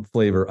some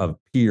flavor of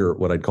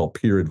what I'd call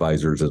peer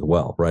advisors as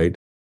well, right?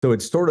 So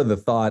it's sort of the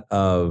thought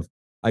of,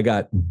 I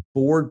got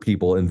board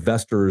people,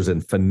 investors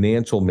and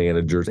financial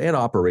managers and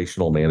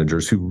operational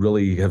managers who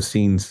really have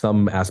seen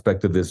some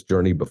aspect of this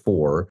journey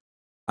before.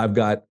 I've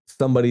got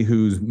somebody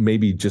who's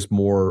maybe just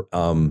more,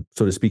 so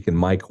to speak, in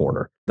my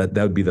corner. That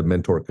would be the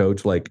mentor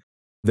coach. Like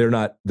they're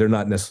not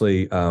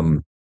necessarily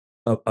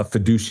a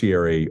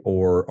fiduciary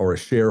or a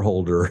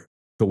shareholder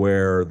to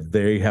where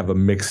they have a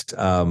mixed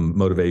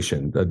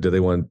motivation. Do they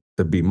want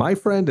to be my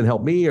friend and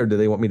help me, or do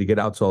they want me to get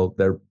out so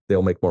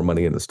they'll make more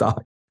money in the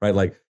stock? Right?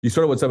 Like you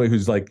sort of want somebody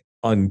who's like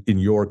in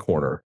your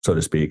corner, so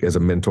to speak, as a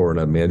mentor and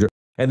a manager.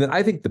 And then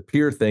I think the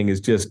peer thing is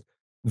just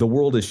the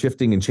world is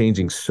shifting and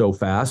changing so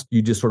fast.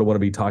 You just sort of want to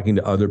be talking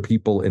to other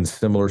people in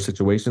similar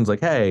situations. Like,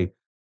 hey,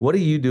 what are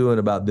you doing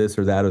about this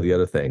or that or the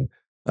other thing?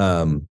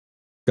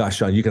 Gosh,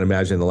 Sean, you can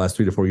imagine in the last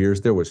 3 to 4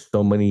 years, there was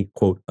so many,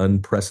 quote,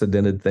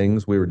 unprecedented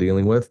things we were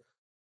dealing with.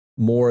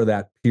 More of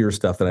that peer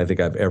stuff than I think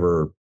I've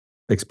ever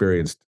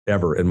experienced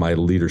ever in my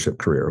leadership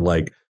career.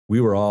 Like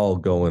we were all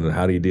going,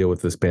 how do you deal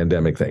with this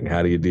pandemic thing?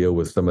 How do you deal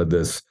with some of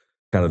this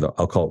kind of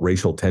I'll call it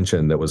racial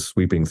tension that was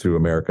sweeping through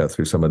America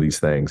through some of these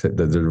things, the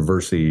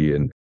diversity,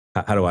 and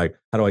how do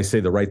I say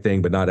the right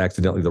thing but not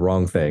accidentally the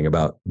wrong thing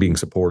about being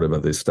supportive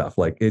of this stuff?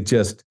 Like it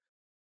just,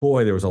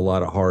 boy, there was a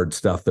lot of hard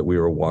stuff that we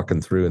were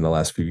walking through in the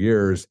last few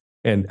years.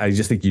 And I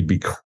just think you'd be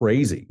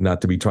crazy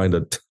not to be trying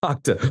to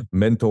talk to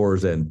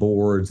mentors and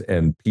boards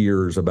and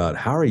peers about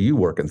how are you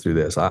working through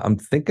this? I'm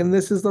thinking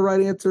this is the right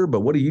answer,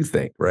 but what do you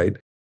think? Right.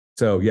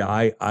 So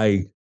yeah,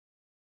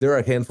 there are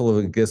a handful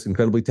of, I guess,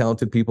 incredibly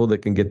talented people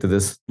that can get to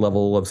this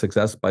level of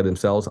success by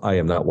themselves. I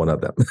am not one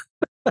of them.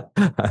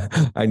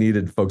 I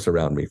needed folks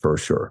around me for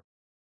sure.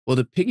 Well,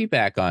 to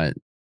piggyback on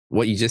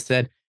what you just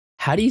said,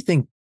 how do you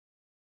think,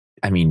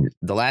 I mean,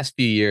 the last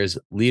few years,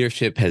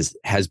 leadership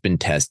has been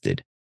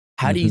tested.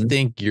 How do you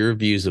think your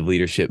views of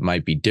leadership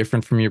might be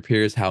different from your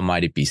peers? How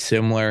might it be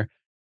similar?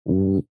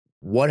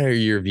 What are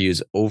your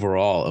views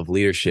overall of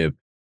leadership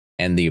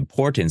and the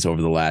importance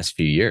over the last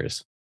few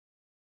years?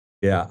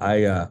 Yeah,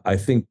 I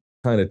think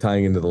kind of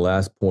tying into the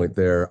last point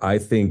there, I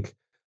think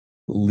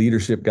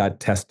leadership got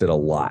tested a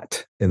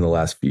lot in the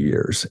last few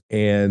years.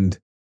 And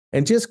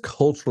just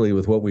culturally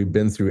with what we've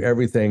been through,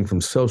 everything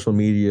from social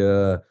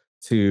media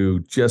to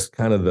just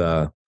kind of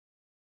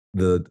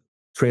the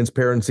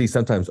transparency,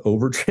 sometimes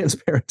over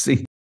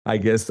transparency, I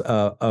guess,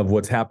 of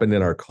what's happened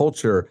in our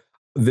culture.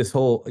 This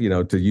whole,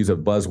 to use a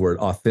buzzword,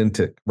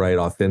 authentic, right?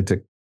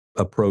 Authentic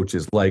approach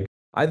is like,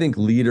 I think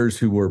leaders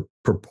who were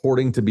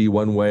purporting to be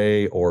one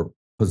way or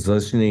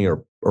positioning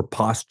or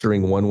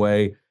posturing one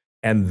way,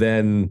 and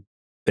then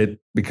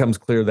it becomes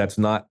clear that's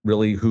not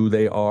really who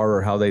they are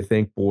or how they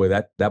think, boy,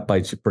 that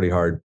bites you pretty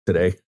hard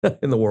today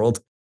in the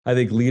world. I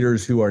think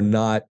leaders who are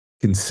not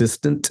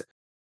consistent,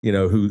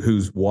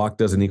 whose walk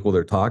doesn't equal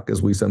their talk,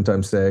 as we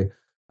sometimes say.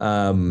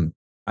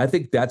 I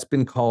think that's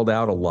been called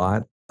out a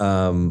lot.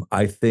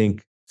 I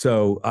think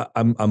so.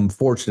 I'm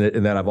fortunate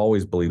in that I've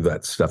always believed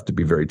that stuff to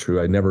be very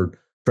true. I never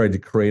tried to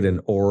create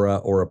an aura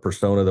or a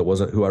persona that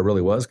wasn't who I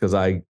really was because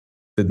I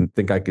didn't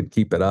think I could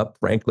keep it up,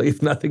 frankly,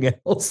 if nothing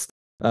else.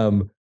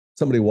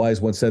 Somebody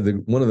wise once said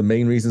that one of the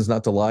main reasons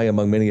not to lie,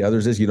 among many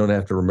others, is you don't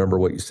have to remember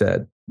what you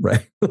said,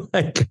 right?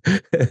 Like,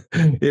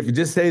 if you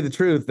just say the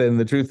truth, then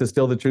the truth is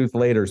still the truth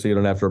later, so you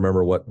don't have to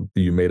remember what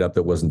you made up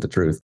that wasn't the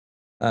truth.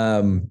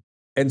 And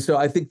so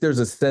I think there's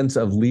a sense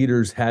of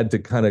leaders had to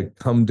kind of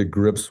come to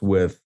grips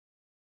with,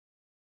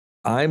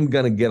 I'm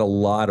going to get a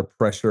lot of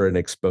pressure and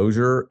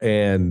exposure,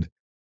 and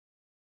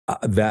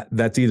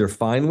that's either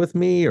fine with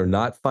me or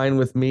not fine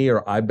with me,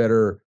 or I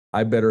better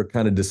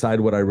kind of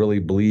decide what I really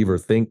believe or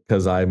think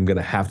because I'm going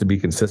to have to be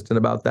consistent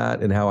about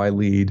that and how I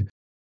lead.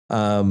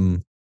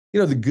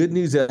 The good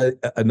news,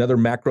 another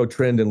macro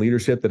trend in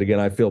leadership that, again,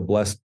 I feel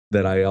blessed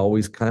that I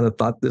always kind of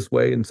thought this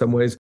way in some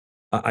ways.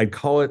 I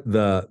call it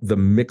the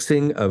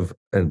mixing of,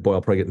 and boy,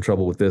 I'll probably get in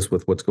trouble with this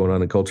with what's going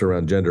on in culture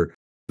around gender,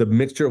 the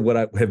mixture of what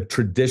I have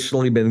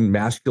traditionally been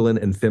masculine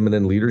and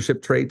feminine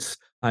leadership traits.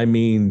 I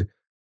mean,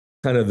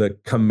 kind of the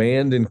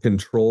command and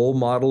control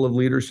model of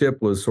leadership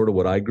was sort of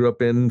what I grew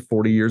up in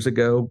 40 years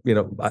ago.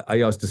 I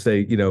used to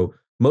say,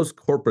 most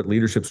corporate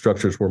leadership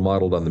structures were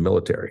modeled on the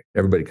military.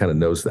 Everybody kind of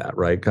knows that,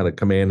 right? Kind of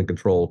command and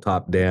control,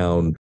 top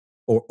down,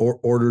 or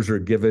orders are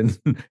given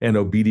and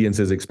obedience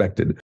is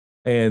expected.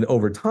 And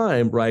over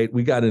time, right,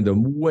 we got into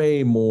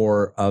way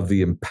more of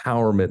the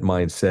empowerment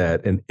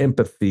mindset and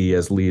empathy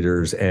as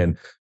leaders and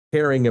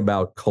caring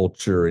about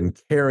culture and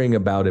caring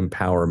about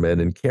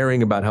empowerment and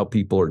caring about how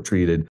people are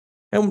treated.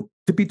 And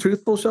to be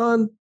truthful,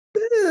 Sean,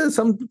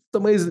 some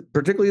ways,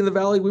 particularly in the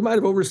Valley, we might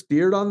have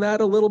oversteered on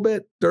that a little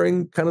bit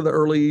during kind of the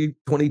early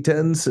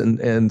 2010s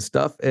and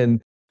stuff.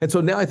 And so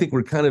now I think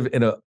we're kind of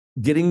in a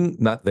getting,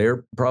 not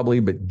there probably,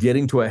 but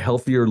getting to a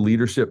healthier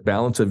leadership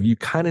balance of you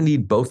kind of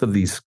need both of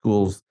these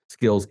skills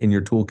in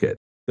your toolkit.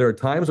 There are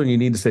times when you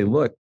need to say,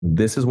 look,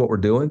 this is what we're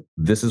doing.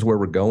 This is where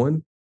we're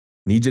going.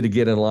 Need you to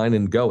get in line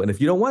and go. And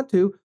if you don't want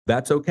to,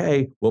 that's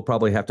okay. We'll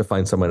probably have to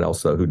find someone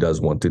else, though, who does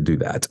want to do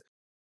that.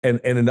 And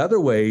in other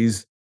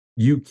ways,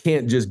 you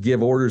can't just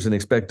give orders and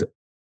expect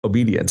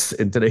obedience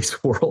in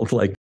today's world.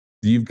 Like,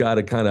 you've got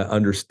to kind of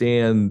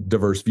understand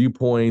diverse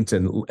viewpoints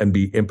and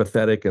be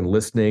empathetic and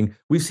listening.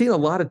 We've seen a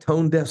lot of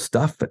tone deaf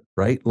stuff,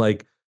 right?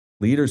 Like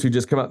leaders who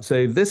just come out and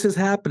say, this is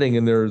happening,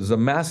 and there's a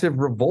massive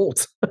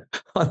revolt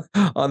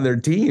on their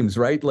teams,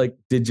 right? Like,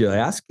 did you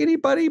ask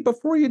anybody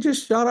before you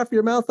just shot off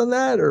your mouth on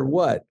that or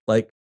what?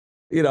 Like,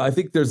 I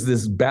think there's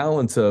this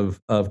balance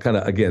of kind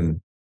of,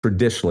 again,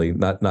 traditionally,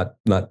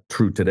 not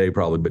true today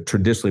probably, but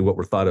traditionally what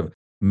we're thought of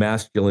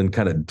masculine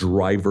kind of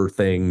driver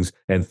things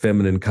and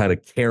feminine kind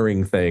of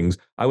caring things.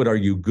 I would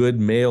argue good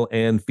male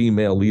and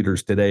female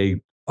leaders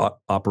today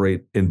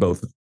operate in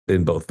both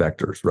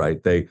vectors,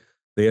 right? They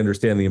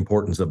understand the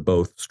importance of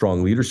both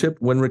strong leadership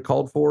when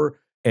recalled for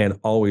and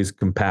always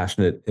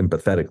compassionate,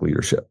 empathetic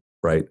leadership,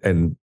 right?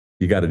 And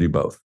you got to do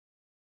both.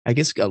 I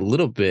guess a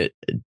little bit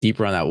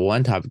deeper on that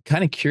one topic,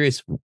 kind of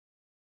curious.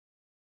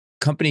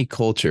 Company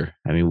culture.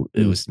 I mean,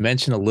 it was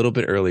mentioned a little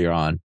bit earlier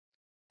on,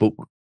 but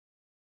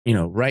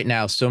right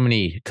now, so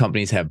many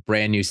companies have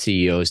brand new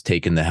CEOs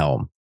taking the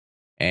helm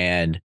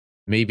and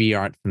maybe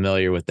aren't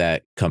familiar with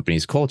that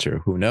company's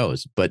culture. Who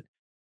knows? But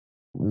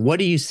what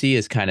do you see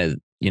as kind of,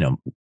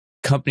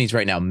 companies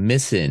right now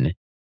missing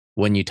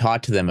when you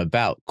talk to them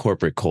about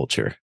corporate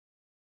culture?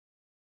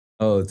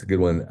 Oh, it's a good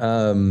one.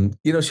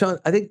 Sean,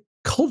 I think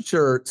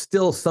culture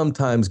still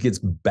sometimes gets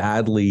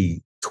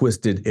badly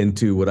twisted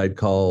into what I'd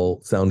call,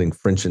 sounding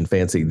French and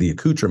fancy, the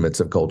accoutrements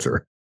of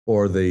culture,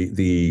 or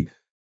the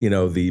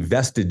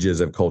vestiges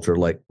of culture.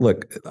 Like,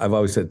 look, I've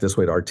always said it this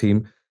way to our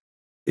team: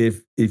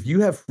 if you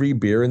have free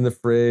beer in the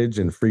fridge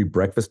and free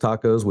breakfast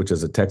tacos, which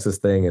is a Texas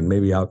thing, and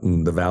maybe out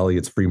in the valley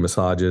it's free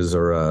massages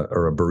or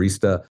a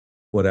barista,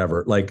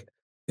 whatever. Like,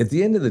 at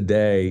the end of the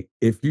day,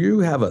 if you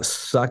have a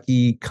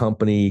sucky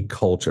company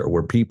culture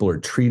where people are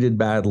treated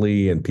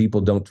badly and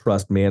people don't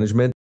trust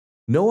management,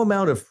 no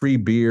amount of free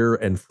beer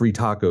and free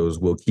tacos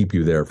will keep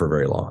you there for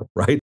very long,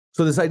 right?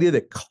 So this idea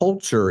that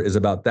culture is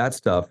about that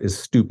stuff is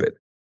stupid.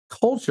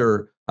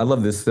 Culture, I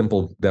love this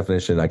simple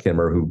definition. I can't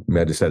remember who may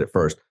have said it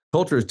first.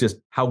 Culture is just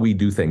how we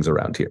do things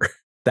around here.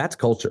 That's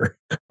culture,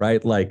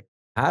 right? Like,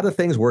 how do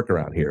things work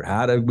around here?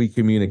 How do we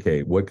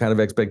communicate? What kind of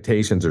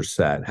expectations are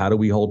set? How do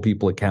we hold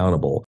people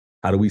accountable?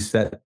 How do we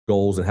set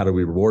goals, and how do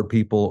we reward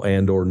people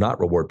and or not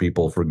reward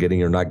people for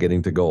getting or not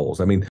getting to goals?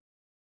 I mean,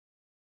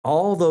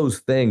 all those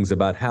things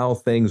about how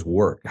things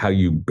work, how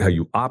you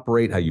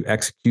operate, how you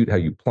execute, how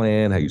you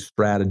plan, how you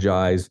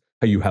strategize,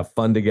 how you have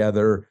fun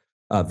together,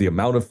 the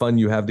amount of fun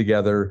you have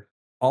together.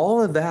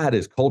 All of that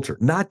is culture,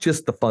 not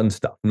just the fun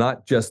stuff,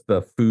 not just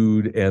the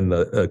food and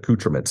the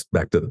accoutrements.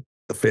 Back to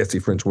the fancy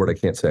French word I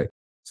can't say.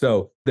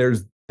 So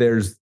there's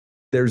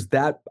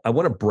that. I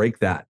want to break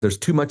that. There's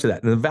too much of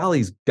that, and the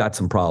Valley's got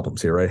some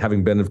problems here, right?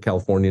 Having been of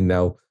California,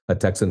 now a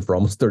Texan for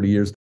almost 30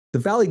 years, the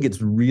Valley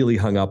gets really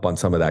hung up on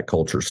some of that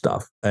culture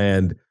stuff,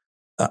 and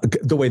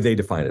the way they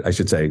define it, I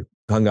should say,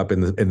 hung up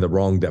in the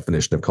wrong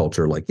definition of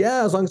culture. Like,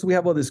 yeah, as long as we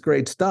have all this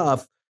great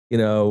stuff,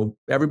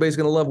 everybody's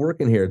going to love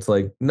working here. It's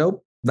like,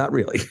 nope, not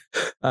really.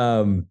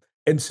 And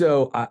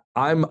so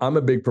I'm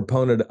a big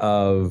proponent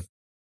of.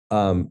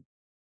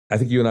 I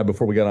think you and I,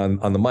 before we got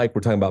on the mic,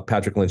 we're talking about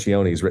Patrick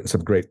Lencioni. He's written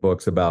some great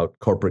books about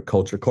corporate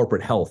culture,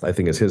 corporate health, I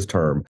think is his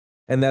term,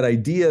 and that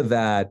idea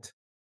that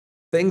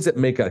things that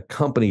make a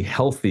company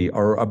healthy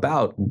are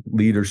about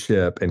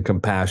leadership and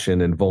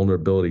compassion and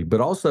vulnerability, but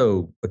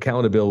also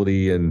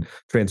accountability and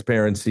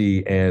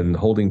transparency and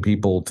holding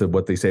people to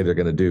what they say they're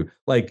going to do.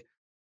 Like,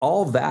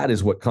 all that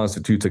is what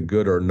constitutes a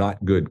good or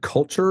not good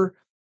culture.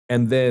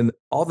 And then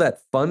all that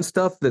fun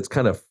stuff that's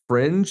kind of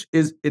fringe,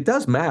 it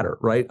does matter,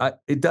 right?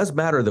 It does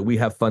matter that we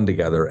have fun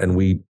together and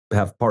we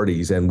have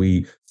parties and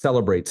we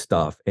celebrate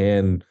stuff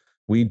and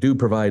we do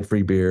provide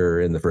free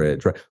beer in the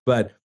fridge,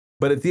 right?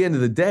 But at the end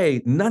of the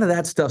day, none of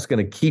that stuff's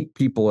going to keep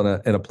people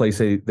in a place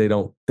they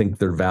don't think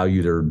they're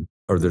valued,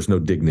 or there's no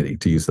dignity,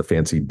 to use the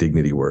fancy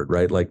dignity word,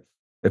 right? Like,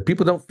 if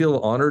people don't feel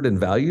honored and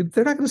valued,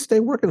 they're not going to stay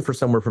working for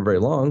somewhere for very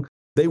long.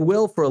 They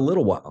will for a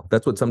little while.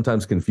 That's what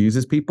sometimes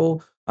confuses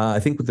people. I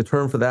think what the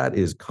term for that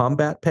is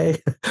combat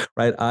pay,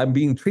 right? I'm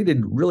being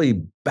treated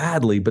really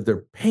badly, but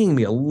they're paying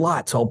me a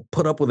lot, so I'll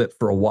put up with it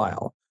for a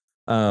while.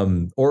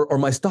 Or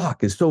my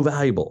stock is so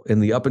valuable in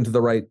the up and to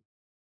the right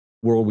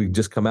world we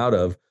just come out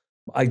of.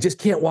 I just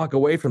can't walk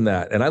away from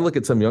that. And I look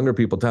at some younger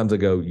people times, I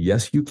go,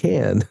 yes, you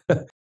can,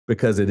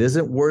 because it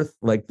isn't worth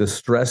like the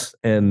stress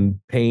and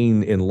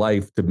pain in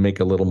life to make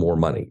a little more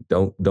money.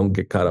 Don't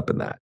get caught up in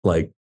that.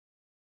 Like,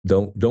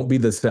 don't be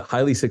the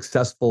highly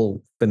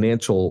successful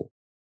financial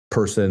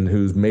person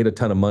who's made a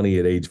ton of money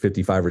at age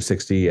 55 or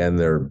 60 and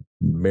their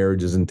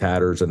marriage is in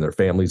tatters and their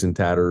family's in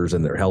tatters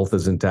and their health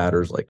is in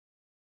tatters. Like,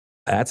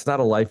 that's not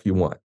a life you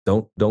want.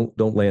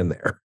 Don't land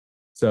there.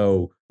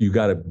 So you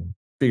got to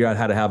figure out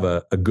how to have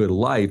a good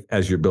life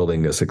as you're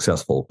building a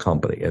successful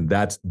company. And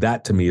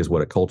that to me is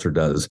what a culture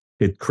does.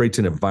 It creates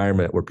an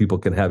environment where people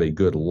can have a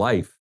good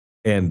life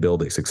and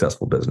build a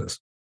successful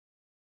business.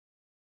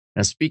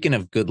 Now, speaking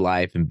of good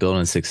life and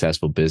building a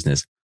successful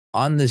business,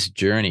 on this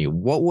journey,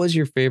 what was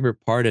your favorite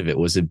part of it?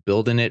 Was it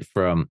building it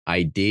from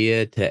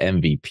idea to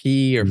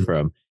MVP, or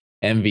from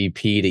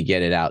MVP to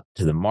get it out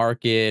to the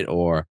market,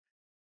 or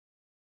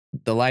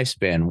the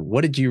lifespan?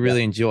 What did you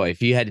really enjoy?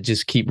 If you had to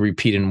just keep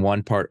repeating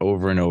one part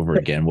over and over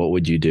again, what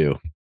would you do?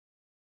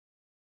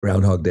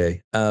 Groundhog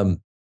Day.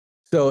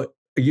 So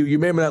you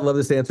may or may not love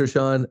this answer,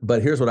 Sean,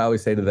 but here's what I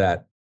always say to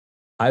that.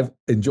 I've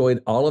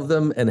enjoyed all of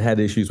them and had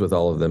issues with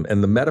all of them.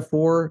 And the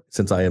metaphor,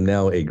 since I am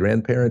now a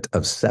grandparent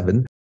of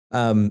 7,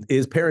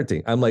 is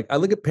parenting. I'm like, I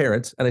look at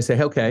parents and I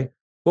say, okay,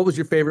 what was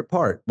your favorite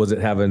part? Was it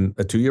having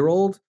a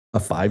 2-year-old, a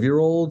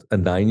 5-year-old, a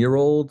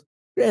 9-year-old?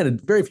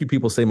 And very few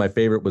people say my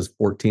favorite was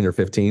 14 or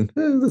 15.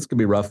 This could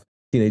be rough,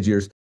 teenage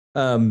years.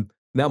 Now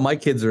my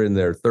kids are in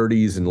their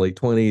 30s and late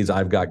 20s.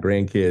 I've got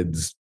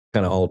grandkids,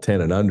 kind of all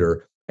 10 and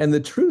under. And the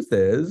truth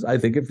is, I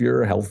think if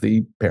you're a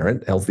healthy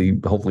parent,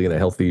 hopefully in a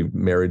healthy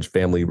marriage,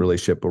 family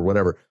relationship or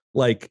whatever,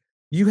 like,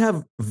 you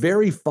have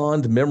very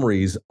fond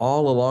memories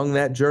all along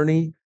that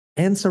journey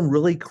and some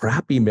really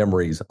crappy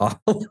memories all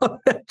along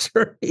that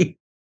journey.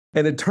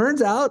 And it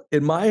turns out,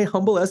 in my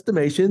humble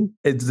estimation,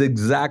 it's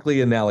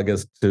exactly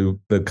analogous to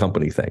the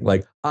company thing.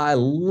 Like, I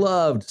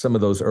loved some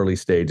of those early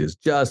stages,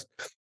 just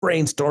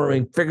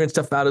brainstorming, figuring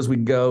stuff out as we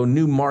go,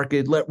 new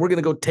market. We're going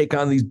to go take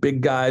on these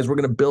big guys. We're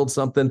going to build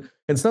something.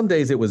 And some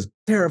days it was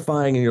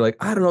terrifying. And you're like,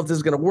 I don't know if this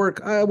is going to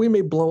work. We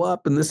may blow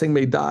up and this thing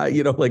may die,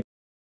 like,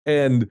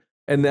 and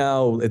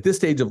now at this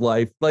stage of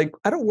life, like,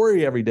 I don't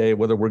worry every day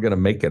whether we're going to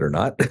make it or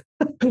not.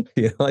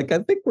 Like, I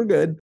think we're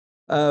good.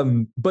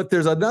 But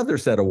there's another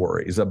set of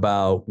worries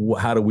about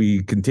how do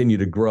we continue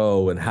to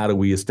grow and how do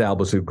we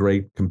establish a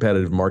great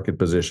competitive market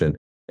position.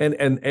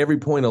 And every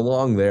point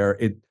along there,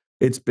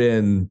 it's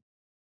been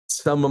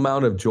some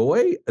amount of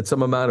joy and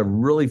some amount of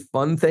really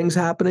fun things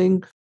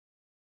happening.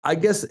 I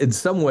guess in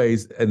some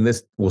ways, and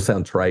this will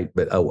sound trite,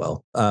 but oh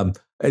well.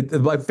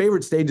 My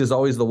favorite stage is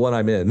always the one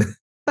I'm in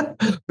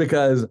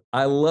because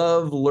I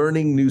love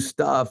learning new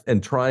stuff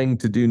and trying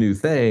to do new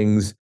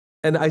things.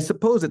 And I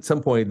suppose at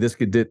some point this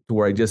could get to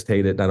where I just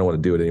hate it and I don't want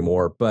to do it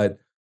anymore. But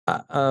I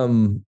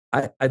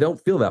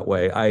don't feel that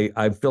way.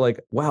 I feel like,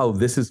 wow,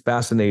 this is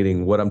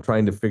fascinating what I'm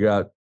trying to figure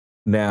out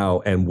now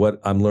and what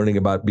I'm learning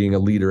about being a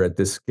leader at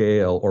this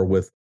scale or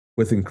with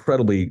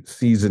incredibly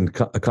seasoned,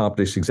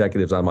 accomplished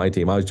executives on my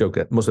team. I always joke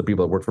that most of the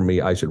people that work for me,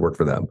 I should work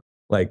for them.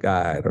 Like,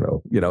 I don't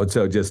know,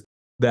 so just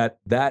that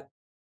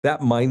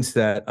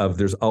mindset of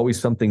there's always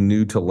something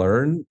new to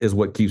learn is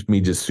what keeps me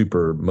just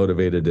super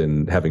motivated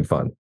and having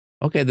fun.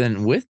 Okay,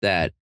 then with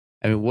that,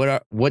 I mean,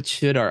 what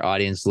should our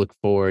audience look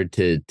forward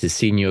to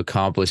seeing you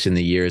accomplish in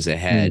the years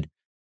ahead?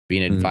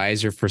 Being an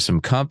advisor for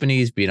some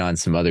companies, being on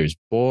some others'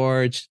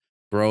 boards,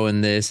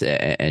 growing this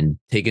and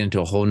taking it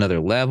to a whole nother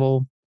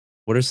level.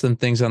 What are some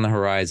things on the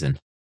horizon?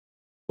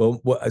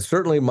 Well,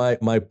 certainly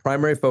my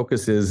primary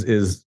focus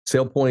is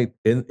Sailpoint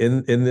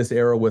in this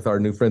era with our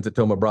new friends at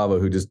Thoma Bravo,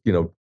 who just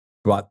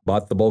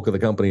bought the bulk of the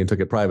company and took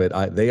it private.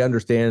 They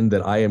understand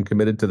that I am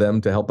committed to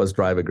them to help us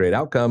drive a great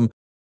outcome,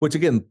 which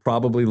again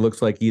probably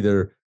looks like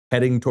either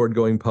heading toward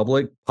going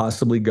public,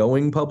 possibly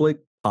going public,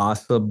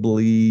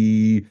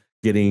 possibly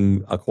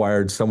getting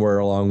acquired somewhere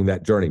along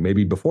that journey,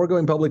 maybe before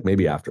going public,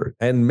 maybe after,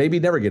 and maybe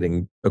never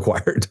getting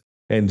acquired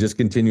and just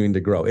continuing to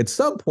grow. At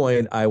some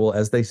point, I will,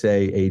 as they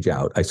say, age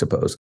out, I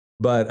suppose.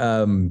 But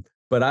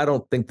I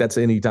don't think that's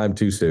any time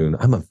too soon.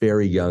 I'm a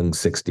very young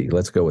 60.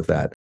 Let's go with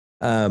that.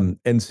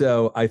 And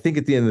so I think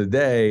at the end of the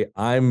day,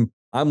 I'm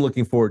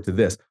looking forward to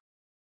this.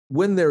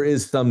 When there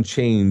is some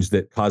change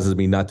that causes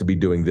me not to be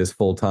doing this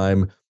full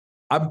time,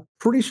 I'm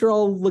pretty sure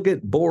I'll look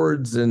at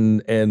boards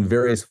and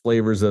various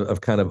flavors of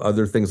kind of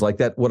other things like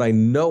that. What I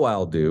know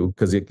I'll do,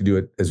 because you can do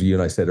it, as you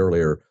and I said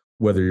earlier,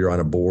 whether you're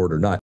on a board or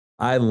not,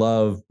 I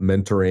love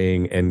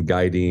mentoring and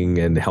guiding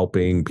and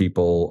helping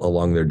people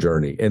along their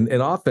journey. And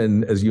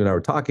often, as you and I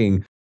were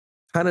talking,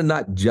 kind of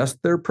not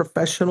just their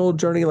professional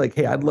journey, like,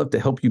 hey, I'd love to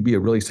help you be a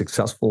really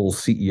successful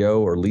CEO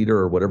or leader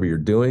or whatever you're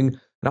doing. And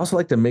I also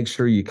like to make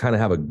sure you kind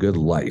of have a good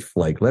life.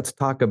 Like, let's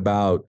talk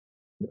about,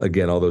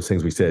 again, all those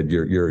things we said,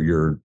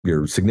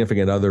 your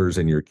significant others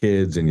and your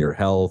kids and your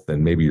health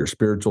and maybe your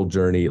spiritual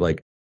journey.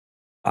 Like,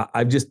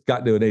 I've just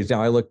gotten to an age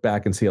now, I look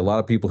back and see a lot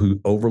of people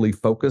who overly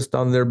focused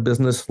on their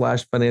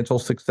business/financial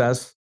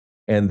success,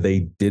 and they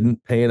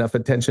didn't pay enough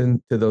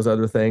attention to those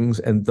other things.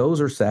 And those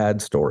are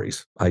sad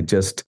stories.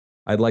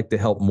 I'd like to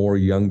help more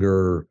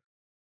younger,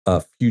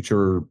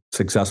 future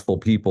successful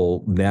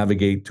people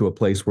navigate to a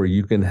place where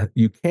you can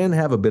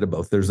have a bit of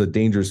both. There's a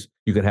dangerous,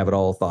 you can have it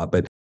all thought,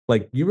 but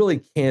like, you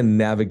really can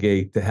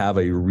navigate to have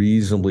a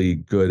reasonably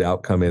good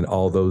outcome in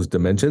all those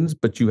dimensions,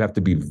 but you have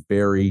to be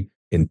very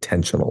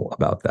intentional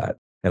about that.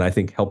 And I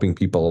think helping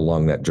people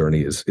along that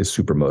journey is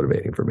super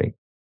motivating for me.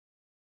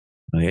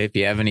 Okay, if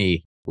you have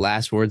any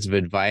last words of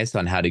advice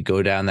on how to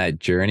go down that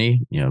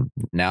journey,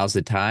 now's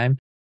the time.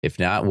 If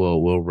not,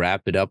 we'll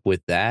wrap it up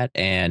with that.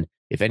 And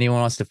if anyone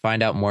wants to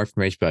find out more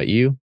information about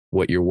you,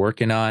 what you're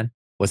working on,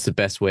 what's the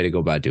best way to go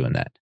about doing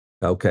that?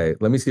 Okay,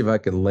 let me see if I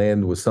can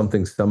land with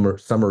something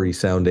summary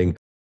sounding.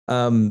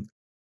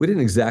 We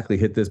didn't exactly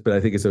hit this, but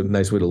I think it's a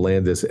nice way to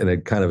land this, and I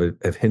kind of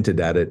have hinted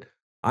at it.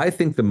 I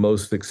think the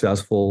most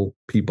successful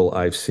people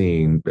I've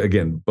seen,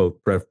 again, both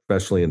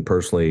professionally and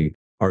personally,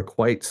 are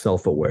quite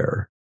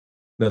self-aware.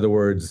 In other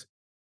words,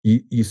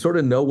 you sort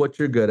of know what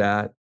you're good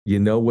at, you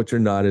know what you're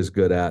not as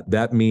good at.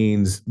 That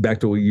means, back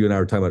to what you and I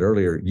were talking about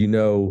earlier,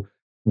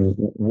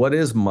 what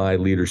is my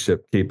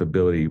leadership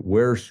capability?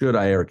 Where should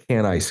I or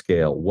can I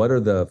scale? What are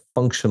the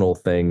functional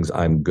things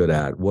I'm good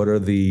at? What are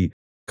the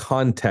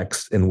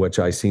contexts in which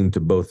I seem to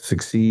both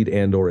succeed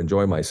and or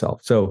enjoy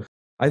myself? So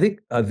I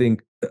think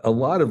a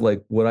lot of,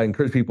 like, what I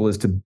encourage people is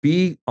to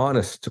be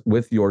honest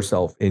with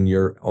yourself in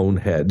your own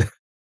head.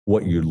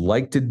 What you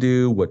like to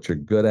do, what you're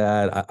good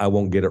at. I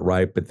won't get it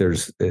right, but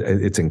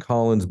it's in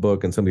Colin's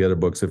book and some of the other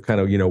books of kind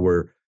of,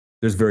 where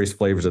there's various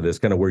flavors of this,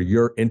 kind of where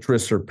your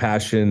interests or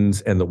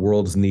passions and the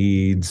world's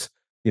needs,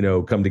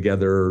 come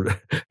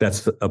together.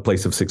 That's a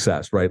place of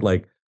success, right?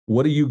 Like,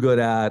 what are you good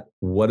at?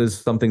 What is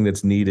something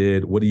that's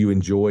needed? What do you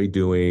enjoy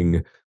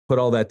doing? Put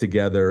all that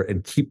together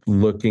and keep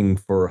looking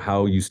for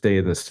how you stay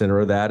in the center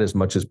of that as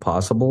much as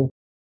possible.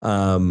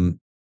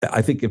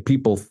 I think if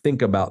people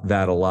think about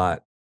that a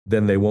lot,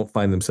 then they won't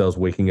find themselves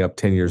waking up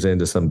 10 years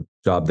into some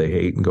job they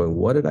hate and going,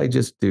 what did I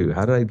just do?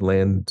 How did I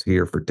land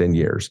here for 10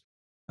 years?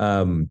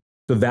 So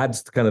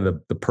that's kind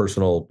of the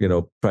personal,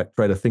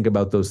 try to think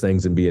about those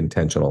things and be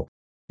intentional.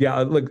 Yeah,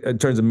 look, in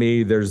terms of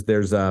me, there's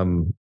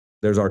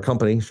our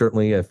company.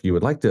 Certainly, if you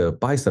would like to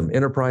buy some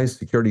enterprise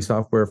security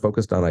software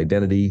focused on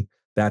identity,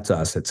 that's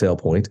us at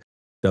Sailpoint,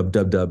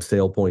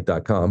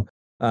 www.sailpoint.com.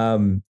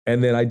 And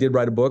then I did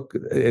write a book,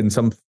 and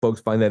some folks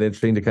find that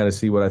interesting to kind of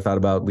see what I thought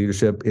about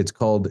leadership. It's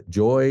called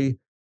Joy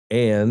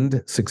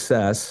and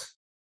Success,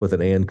 with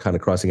an and kind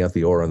of crossing out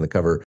the or on the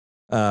cover,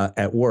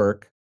 at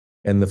work.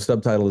 And the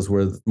subtitle is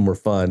more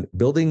fun,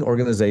 building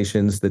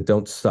organizations that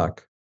don't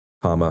suck,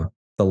 the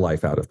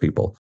life out of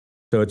people.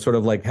 So it's sort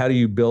of like, how do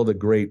you build a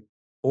great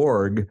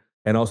org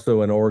and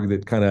also an org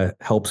that kind of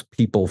helps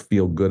people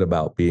feel good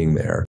about being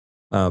there?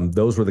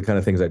 Those were the kind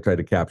of things I tried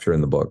to capture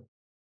in the book.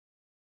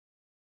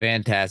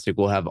 Fantastic.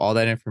 We'll have all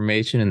that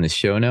information in the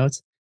show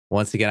notes.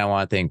 Once again, I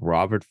want to thank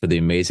Robert for the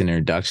amazing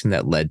introduction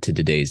that led to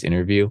today's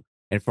interview.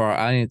 And for our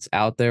audience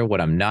out there,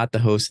 when I'm not the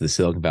host of the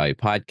Silicon Valley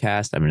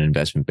podcast, I'm an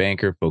investment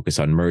banker focused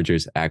on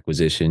mergers,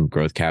 acquisition,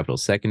 growth capital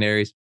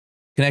secondaries.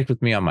 Connect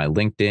with me on my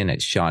LinkedIn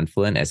at Sean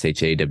Flynn,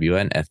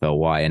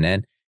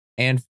 ShawnFlynn,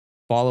 and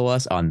follow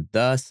us on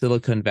the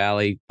Silicon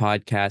Valley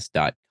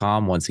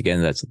podcast.com. Once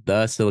again, that's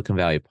the Silicon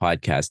Valley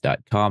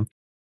podcast.com,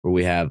 where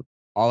we have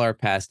all our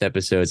past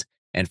episodes.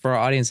 And for our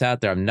audience out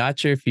there, I'm not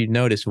sure if you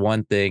noticed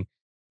one thing.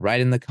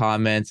 Write in the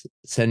comments,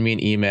 send me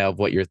an email of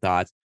what your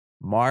thoughts.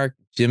 Mark,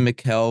 Jim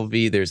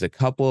McKelvey, there's a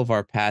couple of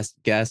our past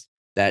guests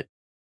that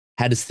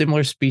had a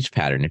similar speech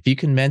pattern. If you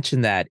can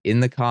mention that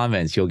in the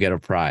comments, you'll get a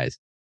prize.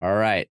 All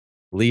right.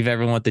 Leave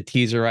everyone with the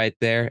teaser right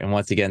there. And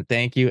once again,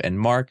 thank you. And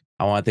Mark,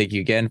 I want to thank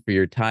you again for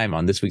your time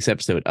on this week's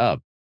episode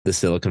of the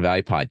Silicon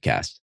Valley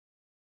Podcast.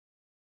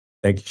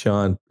 Thank you,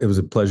 Sean. It was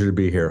a pleasure to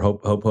be here.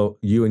 Hope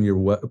you and your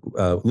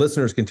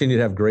listeners continue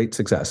to have great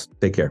success.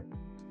 Take care.